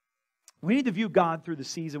week. We need to view God through the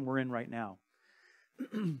season we're in right now.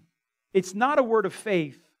 It's not a word of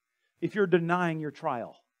faith if you're denying your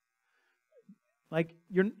trial. Like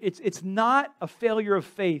it's not a failure of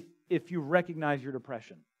faith if you recognize your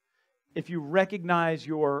depression, if you recognize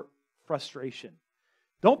your frustration.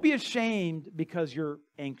 Don't be ashamed because you're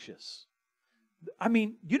anxious. I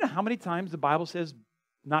mean, you know how many times the Bible says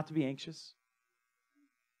not to be anxious?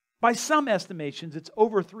 By some estimations, it's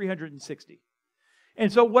over 360.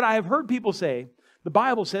 And so what I have heard people say, the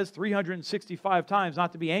Bible says 365 times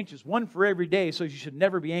not to be anxious, one for every day, so you should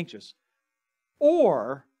never be anxious.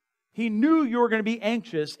 Or He knew you were going to be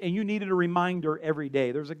anxious and you needed a reminder every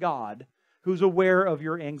day. There's a God who's aware of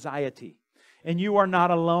your anxiety. And you are not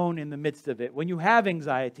alone in the midst of it. When you have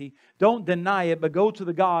anxiety, don't deny it, but go to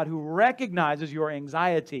the God who recognizes your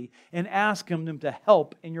anxiety and ask Him to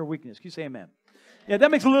help in your weakness. Can you say amen? Yeah,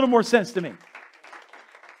 that makes a little more sense to me.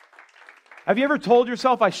 Have you ever told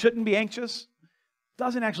yourself I shouldn't be anxious?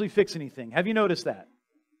 Doesn't actually fix anything. Have you noticed that?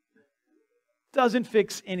 Doesn't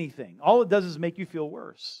fix anything. All it does is make you feel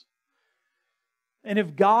worse. And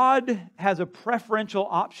if God has a preferential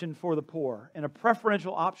option for the poor and a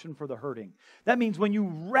preferential option for the hurting, that means when you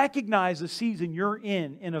recognize the season you're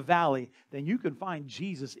in a valley, then you can find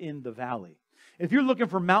Jesus in the valley. If you're looking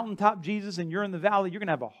for mountaintop Jesus and you're in the valley, you're going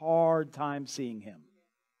to have a hard time seeing Him.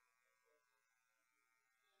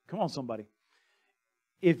 Come on, somebody.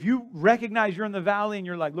 If you recognize you're in the valley and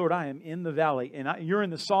you're like, Lord, I am in the valley, and you're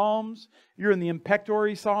in the Psalms, you're in the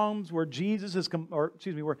imprecatory Psalms where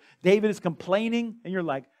where David is complaining, and you're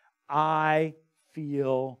like, I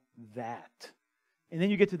feel that. And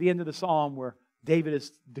then you get to the end of the Psalm where David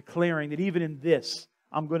is declaring that even in this,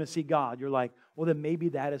 I'm going to see God. You're like, well, then maybe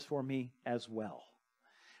that is for me as well.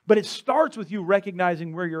 But it starts with you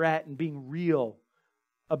recognizing where you're at and being real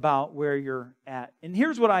about where you're at. And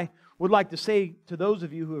here's what I would like to say to those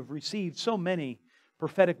of you who have received so many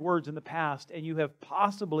prophetic words in the past and you have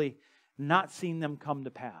possibly not seen them come to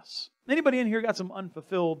pass. Anybody in here got some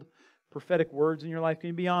unfulfilled prophetic words in your life? Can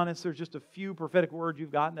you be honest? There's just a few prophetic words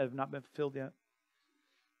you've gotten that have not been fulfilled yet.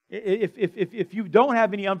 If you don't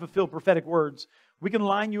have any unfulfilled prophetic words, we can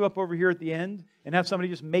line you up over here at the end and have somebody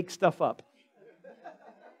just make stuff up.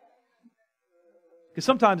 Because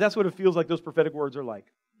sometimes that's what it feels like those prophetic words are like.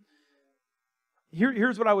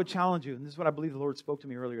 Here's what I would challenge you, and this is what I believe the Lord spoke to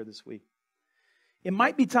me earlier this week. It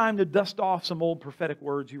might be time to dust off some old prophetic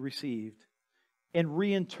words you received and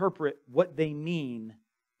reinterpret what they mean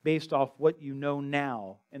based off what you know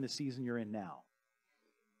now in the season you're in now.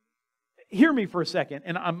 Hear me for a second,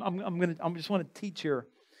 and I just want to teach here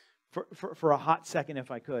for a hot second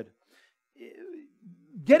if I could.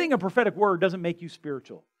 Getting a prophetic word doesn't make you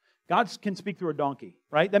spiritual. God can speak through a donkey,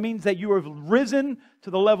 right? That means that you have risen to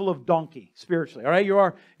the level of donkey spiritually, all right?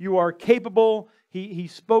 You are capable. He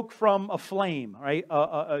spoke from a flame, right?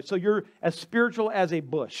 So you're as spiritual as a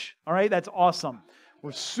bush, all right? That's awesome.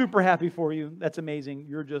 We're super happy for you. That's amazing.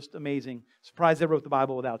 You're just amazing. Surprised I wrote the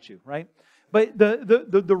Bible without you, right? But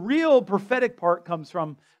the real prophetic part comes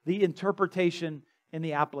from the interpretation and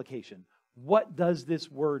the application. What does this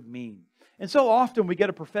word mean? And so often we get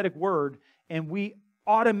a prophetic word and we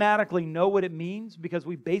automatically know what it means because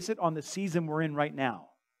we base it on the season we're in right now.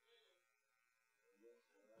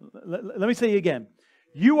 Let me say it again.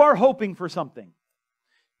 You are hoping for something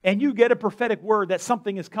and you get a prophetic word that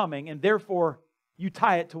something is coming and therefore you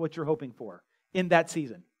tie it to what you're hoping for in that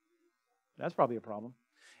season. That's probably a problem.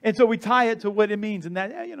 And so we tie it to what it means and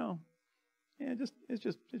that, it's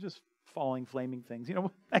just falling, flaming things.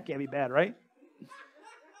 That can't be bad, right?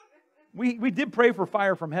 We did pray for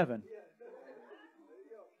fire from heaven.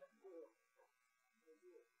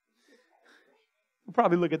 We'll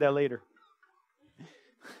probably look at that later.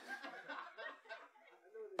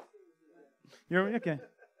 You're okay.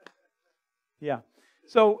 Yeah.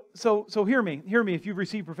 So hear me. Hear me. If you've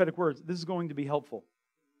received prophetic words, this is going to be helpful.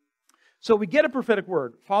 So we get a prophetic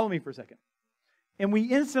word. Follow me for a second. And we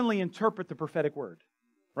instantly interpret the prophetic word,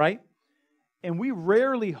 right? And we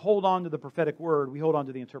rarely hold on to the prophetic word. We hold on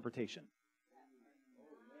to the interpretation.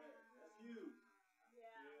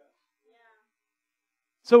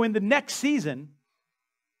 So in the next season,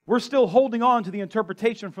 we're still holding on to the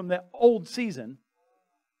interpretation from the old season.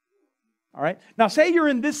 All right. Now, say you're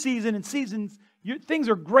in this season, and seasons, things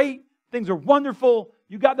are great, things are wonderful.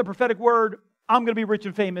 You got the prophetic word. I'm going to be rich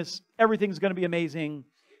and famous. Everything's going to be amazing.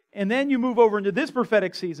 And then you move over into this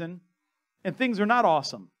prophetic season, and things are not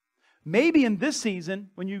awesome. Maybe in this season,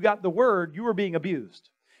 when you got the word, you were being abused.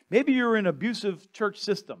 Maybe you were in an abusive church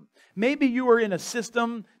system. Maybe you were in a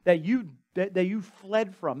system that you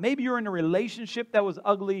fled from. Maybe you're in a relationship that was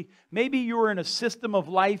ugly. Maybe you were in a system of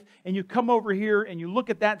life and you come over here and you look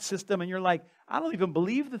at that system and you're like, I don't even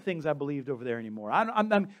believe the things I believed over there anymore.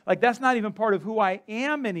 I'm like, that's not even part of who I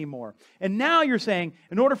am anymore. And now you're saying,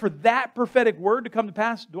 in order for that prophetic word to come to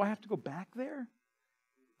pass, do I have to go back there?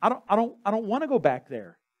 I don't want to go back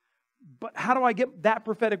there. But how do I get that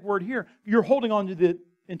prophetic word here? You're holding on to the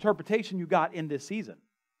interpretation you got in this season.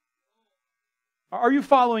 Are you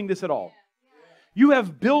following this at all? You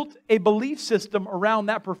have built a belief system around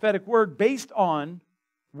that prophetic word based on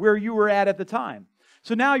where you were at the time.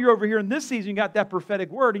 So now you're over here in this season, you got that prophetic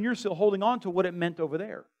word, and you're still holding on to what it meant over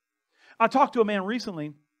there. I talked to a man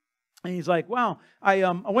recently, and he's like, wow, I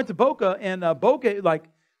went to Boca, and Boca, like,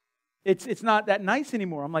 it's not that nice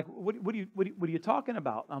anymore. I'm like, what are you talking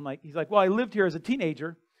about? He's like, well, I lived here as a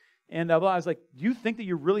teenager, and I was like, do you think that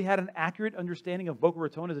you really had an accurate understanding of Boca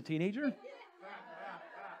Raton as a teenager?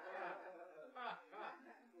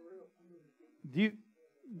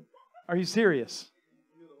 Are you serious?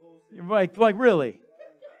 Like really?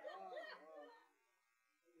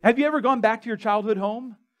 Have you ever gone back to your childhood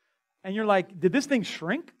home and you're like, did this thing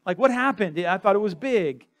shrink? Like, what happened? I thought it was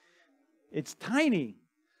big. It's tiny.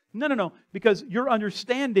 No. Because your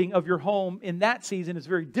understanding of your home in that season is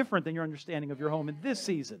very different than your understanding of your home in this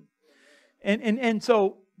season. And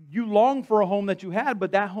so you long for a home that you had,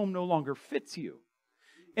 but that home no longer fits you.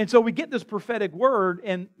 And so we get this prophetic word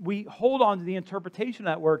and we hold on to the interpretation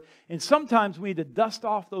of that word. And sometimes we need to dust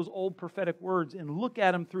off those old prophetic words and look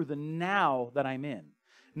at them through the now that I'm in,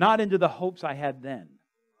 not into the hopes I had then.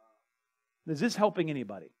 Is this helping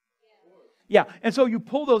anybody? Yeah. And so you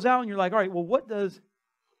pull those out and you're like, all right, well, what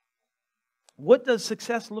does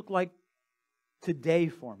success look like today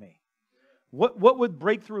for me? What would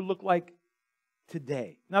breakthrough look like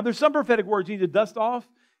today? Now, there's some prophetic words you need to dust off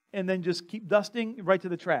and then just keep dusting right to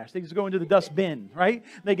the trash. They just go into the dust bin, right?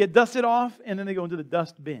 They get dusted off and then they go into the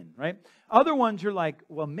dust bin, right? Other ones you're like,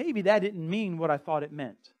 well, maybe that didn't mean what I thought it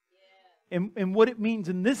meant. And what it means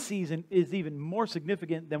in this season is even more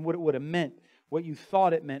significant than what it would have meant, what you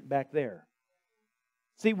thought it meant back there.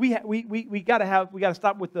 See, we got to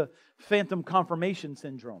stop with the phantom confirmation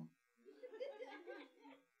syndrome.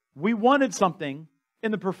 We wanted something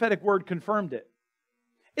and the prophetic word confirmed it.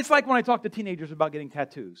 It's like when I talk to teenagers about getting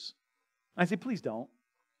tattoos. I say, please don't.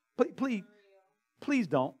 Please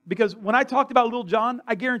don't. Because when I talked about Little John,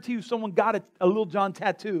 I guarantee you someone got a Little John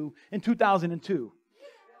tattoo in 2002.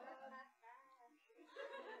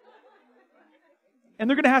 And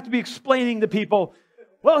they're going to have to be explaining to people,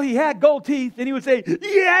 well, he had gold teeth. And he would say,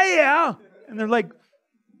 yeah. And they're like,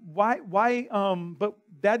 why? But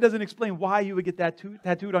that doesn't explain why you would get that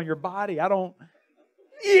tattooed on your body. I don't.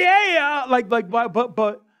 Yeah,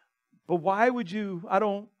 but why would you? I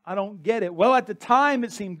don't get it. Well, at the time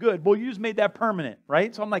it seemed good. Well, you just made that permanent,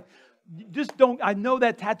 right? So I'm like, just don't. I know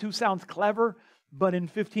that tattoo sounds clever, but in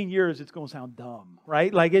 15 years it's going to sound dumb,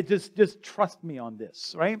 right? Like it just trust me on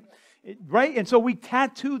this, right? Right? And so we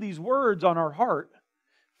tattoo these words on our heart,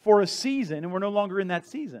 for a season, and we're no longer in that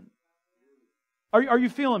season. Are you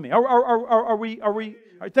feeling me? Are we?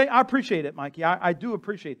 I appreciate it, Mikey. I do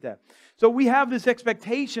appreciate that. So we have this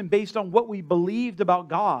expectation based on what we believed about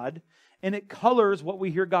God, and it colors what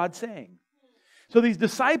we hear God saying. So these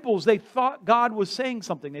disciples, they thought God was saying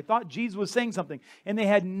something. They thought Jesus was saying something. And they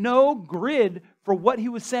had no grid for what He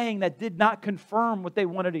was saying that did not confirm what they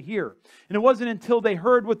wanted to hear. And it wasn't until they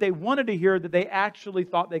heard what they wanted to hear that they actually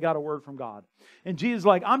thought they got a word from God. And Jesus is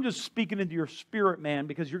like, I'm just speaking into your spirit, man,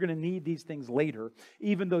 because you're going to need these things later,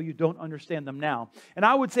 even though you don't understand them now. And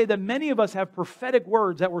I would say that many of us have prophetic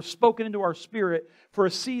words that were spoken into our spirit for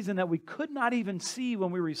a season that we could not even see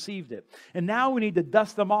when we received it. And now we need to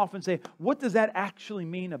dust them off and say, what does that actually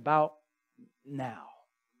mean about now?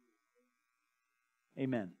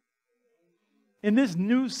 Amen. In this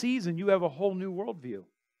new season, you have a whole new worldview.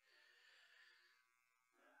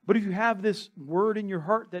 But if you have this word in your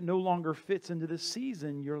heart that no longer fits into this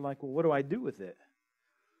season, you're like, well, what do I do with it?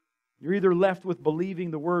 You're either left with believing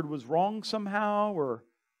the word was wrong somehow, or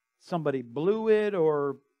somebody blew it,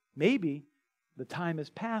 or maybe the time has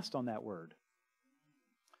passed on that word.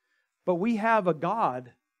 But we have a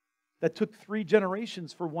God that took 3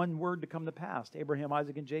 generations for one word to come to pass. Abraham,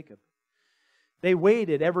 Isaac, and Jacob. They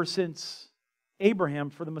waited ever since Abraham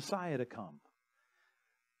for the Messiah to come.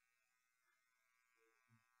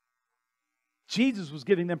 Jesus was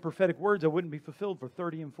giving them prophetic words that wouldn't be fulfilled for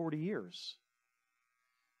 30 and 40 years.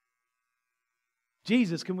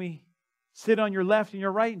 Jesus, can we sit on your left and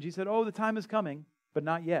your right? And Jesus said, oh, the time is coming, but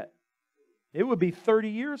not yet. It would be 30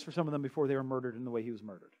 years for some of them before they were murdered in the way He was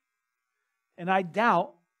murdered. And I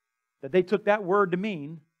doubt that they took that word to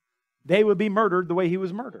mean they would be murdered the way He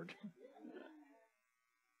was murdered.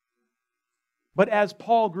 But as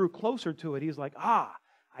Paul grew closer to it, he's like, I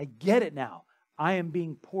get it now. I am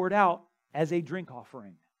being poured out as a drink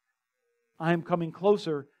offering. I am coming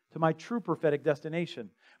closer to my true prophetic destination.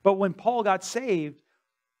 But when Paul got saved,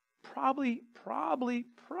 probably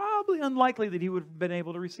unlikely that he would have been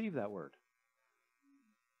able to receive that word.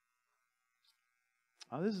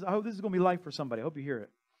 I hope this is going to be life for somebody. I hope you hear it.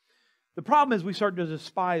 The problem is we start to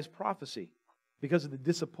despise prophecy because of the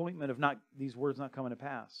disappointment of these words not coming to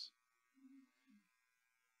pass.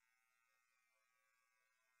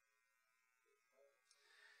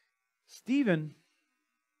 Stephen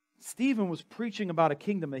was preaching about a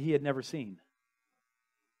kingdom that he had never seen.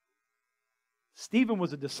 Stephen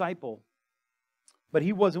was a disciple, but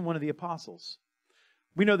he wasn't one of the apostles.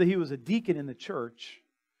 We know that he was a deacon in the church,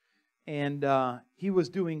 and he was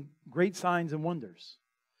doing great signs and wonders.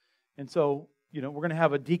 And so, we're going to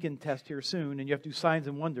have a deacon test here soon, and you have to do signs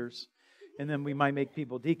and wonders, and then we might make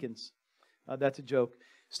people deacons. That's a joke.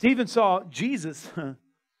 Stephen saw Jesus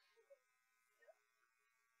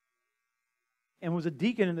and was a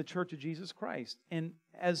deacon in the Church of Jesus Christ. And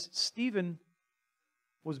as Stephen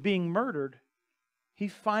was being murdered, he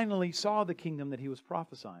finally saw the kingdom that he was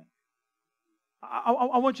prophesying.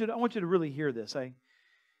 I want you to really hear this.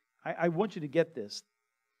 I want you to get this.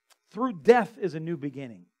 Through death is a new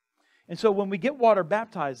beginning. And so when we get water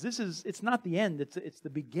baptized, it's not the end, it's the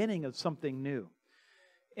beginning of something new.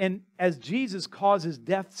 And as Jesus causes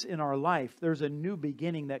deaths in our life, there's a new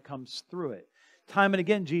beginning that comes through it. Time and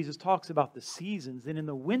again, Jesus talks about the seasons. And in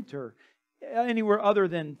the winter, anywhere other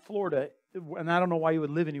than Florida, and I don't know why you would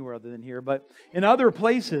live anywhere other than here, but in other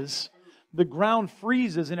places, the ground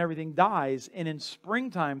freezes and everything dies. And in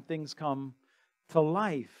springtime, things come to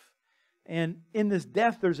life. And in this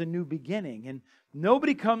death, there's a new beginning. And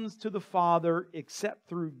nobody comes to the Father except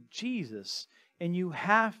through Jesus. And you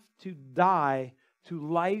have to die to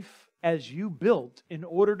life as you built in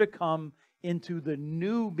order to come into the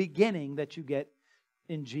new beginning that you get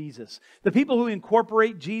in Jesus. The people who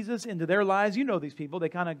incorporate Jesus into their lives, you know these people, they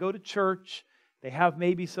kind of go to church, they have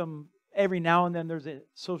maybe every now and then there's a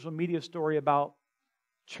social media story about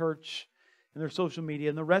church and their social media,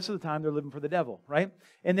 and the rest of the time they're living for the devil, right?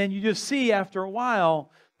 And then you just see after a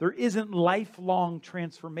while, there isn't lifelong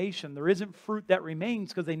transformation. There isn't fruit that remains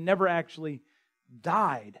because they never actually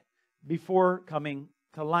died before coming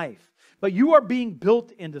to life. But you are being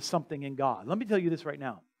built into something in God. Let me tell you this right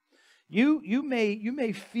now. You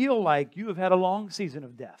may feel like you have had a long season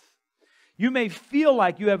of death. You may feel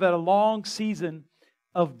like you have had a long season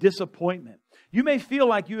of disappointment. You may feel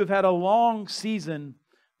like you have had a long season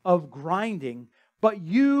of grinding, but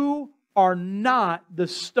you are not the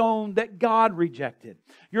stone that God rejected.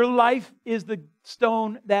 Your life is the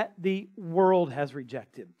stone that the world has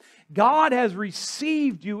rejected. God has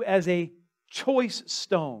received you as a choice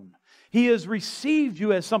stone. He has received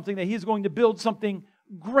you as something that He is going to build something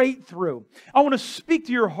great through. I want to speak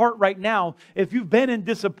to your heart right now. If you've been in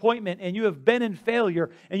disappointment and you have been in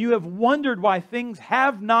failure and you have wondered why things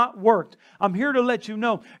have not worked, I'm here to let you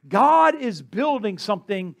know God is building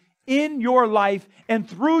something in your life and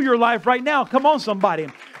through your life right now. Come on, somebody.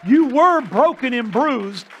 You were broken and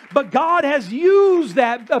bruised, but God has used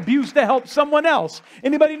that abuse to help someone else.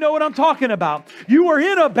 Anybody know what I'm talking about? You were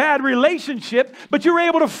in a bad relationship, but you were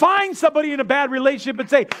able to find somebody in a bad relationship and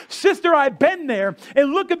say, sister, I've been there,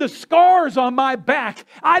 and look at the scars on my back.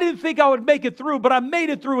 I didn't think I would make it through, but I made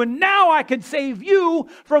it through, and now I can save you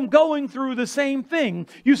from going through the same thing.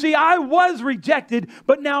 You see, I was rejected,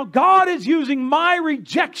 but now God is using my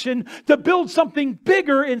rejection to build something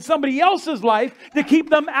bigger in somebody else's life to keep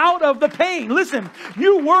them out of the pain. Listen,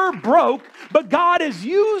 you were broke, but God is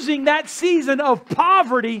using that season of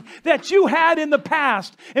poverty that you had in the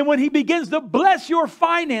past. And when He begins to bless your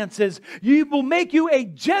finances, He will make you a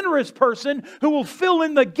generous person who will fill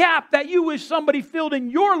in the gap that you wish somebody filled in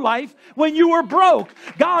your life when you were broke.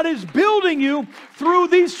 God is building you through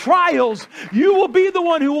these trials. You will be the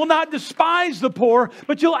one who will not despise the poor,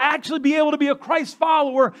 but you'll actually be able to be a Christ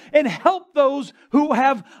follower and help those who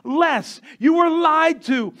have less. You were lied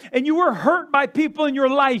to and you were hurt by people in your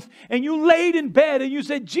life, and you laid in bed and you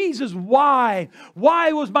said, Jesus, why?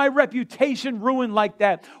 Why was my reputation ruined like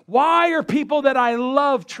that? Why are people that I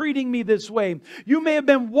love treating me this way? You may have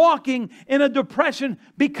been walking in a depression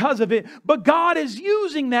because of it, but God is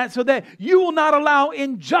using that so that you will not allow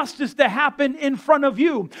injustice to happen in front of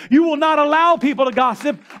you. You will not allow people to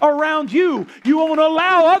gossip around you. You won't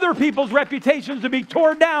allow other people's reputations to be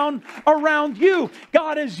torn down around you.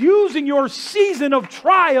 God is using your season of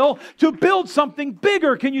trial to build something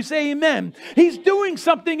bigger. Can you say amen? He's doing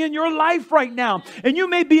something in your life right now. And you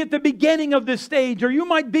may be at the beginning of this stage, or you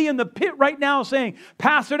might be in the pit right now saying,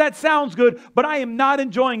 Pastor, that sounds good, but I am not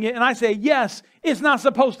enjoying it. And I say, yes, it's not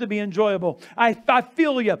supposed to be enjoyable. I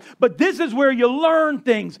feel you. But this is where you learn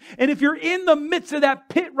things. And if you're in the midst of that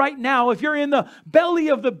pit right now, if you're in the belly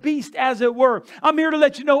of the beast, as it were, I'm here to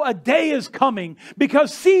let you know a day is coming,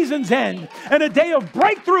 because seasons end and a day of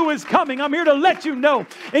breakthrough is coming. I'm here to let you know.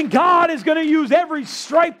 And God is going to use every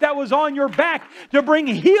stripe that was on your back to bring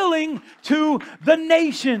healing to the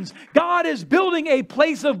nations. God is building a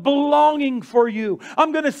place of belonging for you.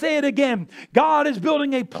 I'm going to say it again. God is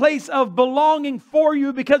building a place of belonging for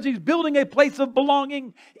you, because He's building a place of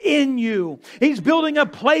belonging in you. He's building a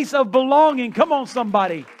place of belonging. Come on,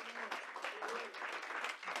 somebody.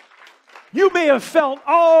 You may have felt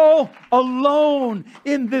all alone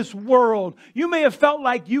in this world. You may have felt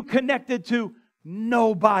like you connected to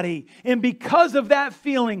nobody. And because of that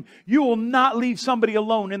feeling, you will not leave somebody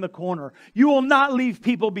alone in the corner. You will not leave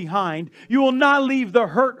people behind. You will not leave the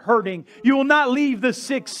hurting. You will not leave the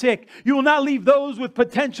sick. You will not leave those with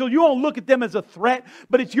potential. You won't look at them as a threat,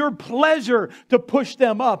 but it's your pleasure to push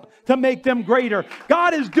them up, to make them greater.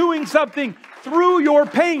 God is doing something through your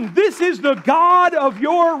pain. This is the God of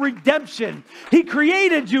your redemption. He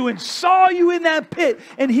created you and saw you in that pit,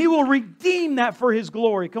 and He will redeem that for His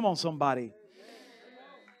glory. Come on, somebody.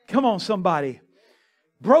 Come on, somebody.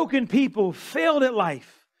 Broken people, failed at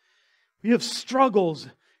life. We have struggles.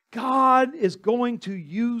 God is going to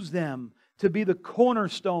use them to be the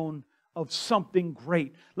cornerstone of something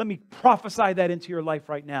great. Let me prophesy that into your life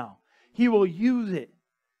right now. He will use it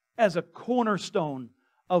as a cornerstone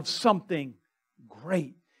of something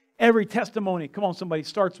great. Every testimony, come on, somebody,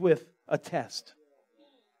 starts with a test.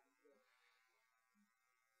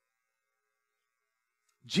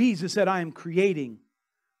 Jesus said, I am creating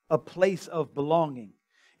a place of belonging.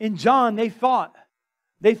 In John, they thought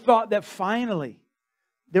that finally,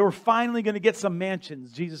 they were finally going to get some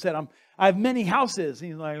mansions. Jesus said, I have many houses.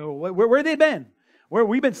 And He's like, oh, where have they been?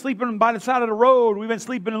 We've been sleeping by the side of the road. We've been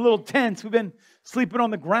sleeping in little tents. We've been sleeping on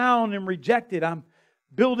the ground and rejected. I'm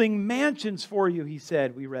building mansions for you, He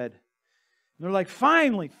said, we read. And they're like,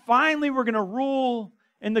 finally, we're going to rule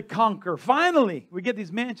and to conquer. Finally, we get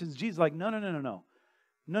these mansions. Jesus is like, no.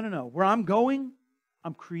 Where I'm going,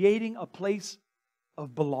 I'm creating a place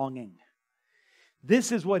of belonging.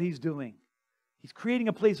 This is what He's doing. He's creating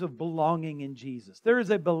a place of belonging in Jesus. There is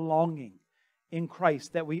a belonging in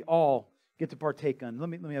Christ that we all get to partake in. Let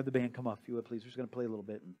me have the band come up, if you would, please. We're just going to play a little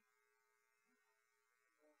bit.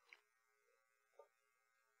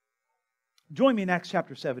 Join me in Acts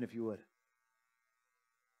chapter 7, if you would.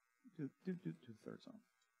 Do the third song.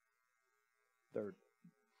 Third.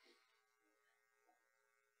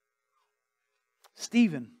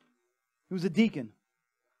 Stephen, who was a deacon,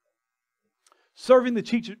 serving the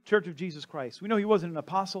Church of Jesus Christ. We know he wasn't an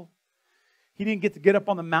apostle. He didn't get to get up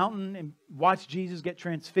on the mountain and watch Jesus get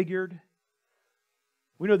transfigured.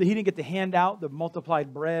 We know that he didn't get to hand out the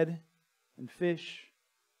multiplied bread and fish.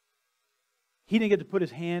 He didn't get to put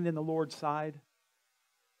his hand in the Lord's side.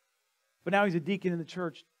 But now he's a deacon in the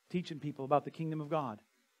church teaching people about the kingdom of God.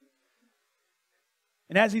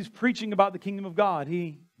 And as he's preaching about the kingdom of God,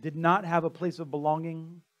 he did not have a place of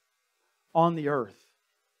belonging on the earth.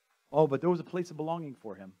 Oh, but there was a place of belonging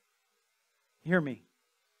for him. Hear me.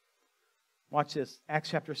 Watch this.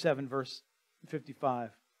 Acts chapter 7, verse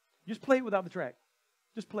 55. Just play it without the track.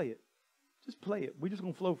 Just play it. Just play it. We're just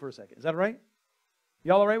going to flow for a second. Is that all right?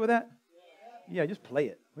 Y'all all right with that? Yeah, just play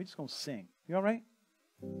it. We're just going to sing. You all right?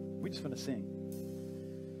 We're just going to sing.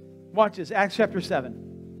 Watch this. Acts chapter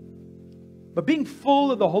 7. But being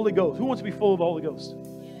full of the Holy Ghost. Who wants to be full of the Holy Ghost?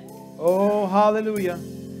 Oh, hallelujah.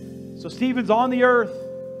 So Stephen's on the earth,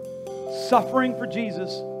 suffering for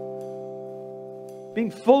Jesus.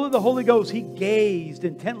 Being full of the Holy Ghost, he gazed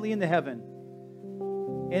intently into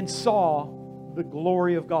heaven and saw the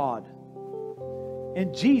glory of God.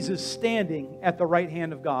 And Jesus standing at the right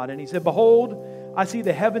hand of God. And he said, behold, I see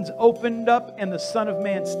the heavens opened up and the Son of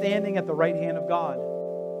Man standing at the right hand of God.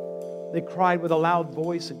 They cried with a loud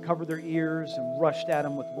voice and covered their ears and rushed at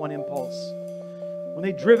him with one impulse. When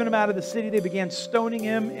they'd driven him out of the city, they began stoning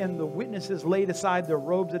him, and the witnesses laid aside their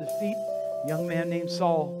robes at his feet, a young man named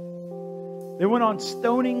Saul. They went on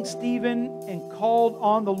stoning Stephen and called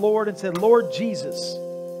on the Lord and said, Lord Jesus,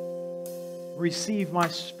 receive my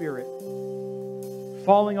spirit.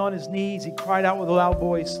 Falling on his knees, he cried out with a loud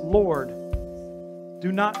voice, Lord,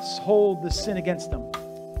 do not hold this sin against them.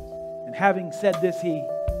 And having said this, he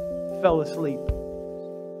fell asleep.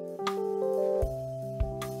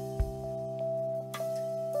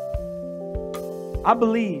 I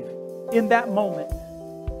believe in that moment,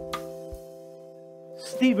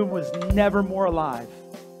 Stephen was never more alive.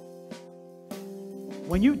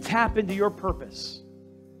 When you tap into your purpose,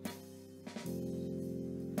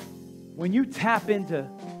 when you tap into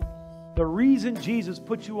the reason Jesus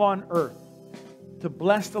put you on earth to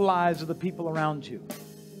bless the lives of the people around you,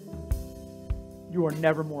 you are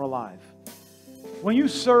never more alive. When you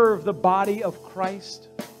serve the body of Christ,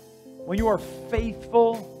 when you are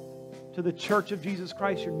faithful to the church of Jesus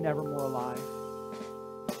Christ, you're never more alive.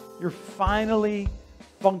 You're finally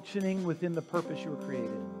functioning within the purpose you were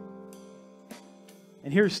created.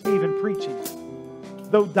 And here's Stephen preaching.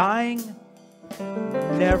 Though dying,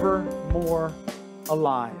 never more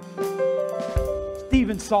alive.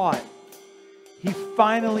 Stephen saw it. He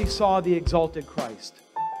finally saw the exalted Christ.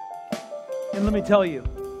 And let me tell you,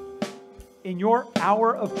 in your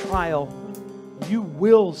hour of trial, you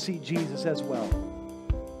will see Jesus as well.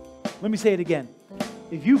 Let me say it again.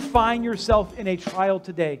 If you find yourself in a trial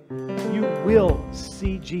today, you will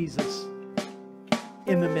see Jesus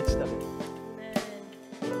in the midst of it.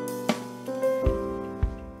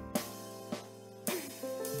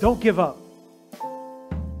 Don't give up.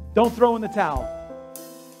 Don't throw in the towel.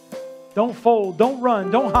 Don't fold. Don't run.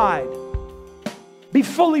 Don't hide. Be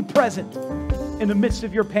fully present in the midst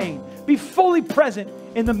of your pain. Be fully present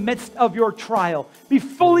in the midst of your trial. Be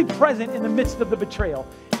fully present in the midst of the betrayal.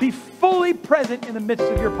 Be fully present in the midst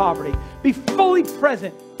of your poverty. Be fully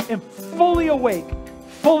present and fully awake,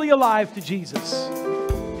 fully alive to Jesus.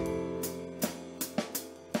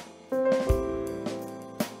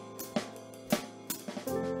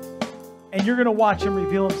 And you're going to watch Him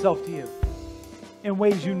reveal Himself to you in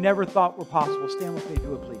ways you never thought were possible. Stand with me,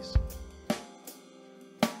 do it, please.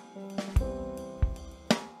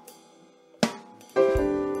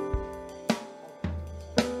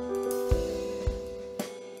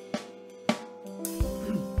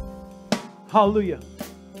 Hallelujah.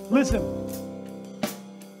 Listen.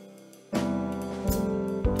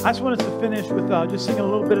 I just want us to finish with just singing a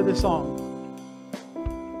little bit of this song.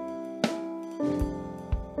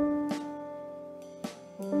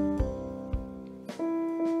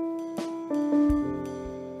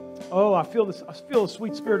 Oh, I feel this. I feel a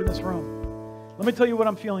sweet spirit in this room. Let me tell you what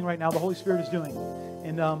I'm feeling right now. The Holy Spirit is doing.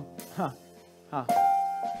 And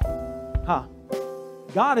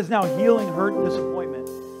God is now healing hurt and disappointment.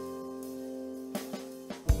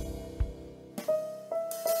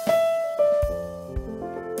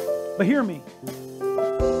 But hear me.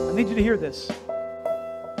 I need you to hear this.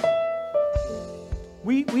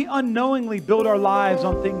 We unknowingly build our lives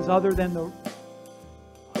on things other than the...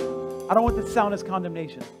 I don't want this to sound as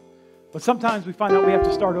condemnation. But sometimes we find out we have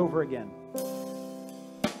to start over again.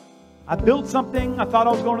 I built something, I thought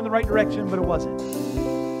I was going in the right direction, but it wasn't.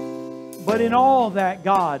 But in all that,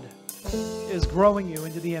 God is growing you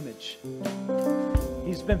into the image.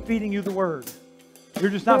 He's been feeding you the Word. You're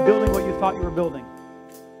just not building what you thought you were building.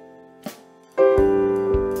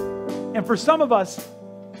 And for some of us,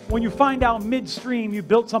 when you find out midstream you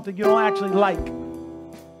built something you don't actually like,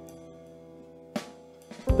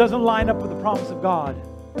 doesn't line up with the promise of God,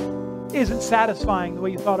 isn't satisfying the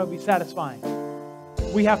way you thought it would be satisfying,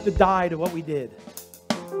 we have to die to what we did.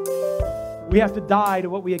 We have to die to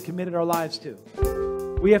what we had committed our lives to.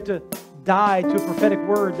 We have to die to a prophetic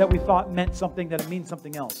word that we thought meant something that it means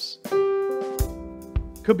something else.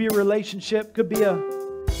 Could be a relationship, could be a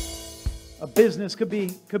business, could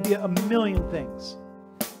be a million things.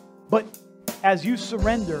 But as you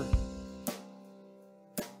surrender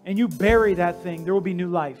and you bury that thing, there will be new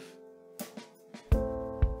life.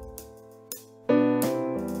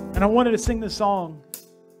 And I wanted to sing this song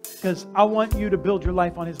because I want you to build your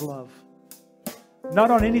life on His love. Not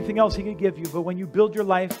on anything else He could give you, but when you build your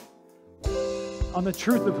life on the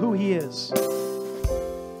truth of who He is,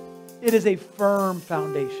 it is a firm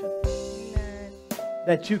foundation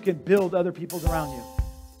that you can build other people's around you.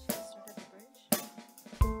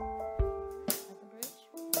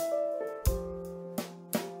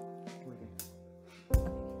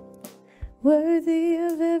 Worthy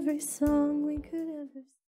of every song we could ever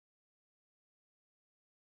sing.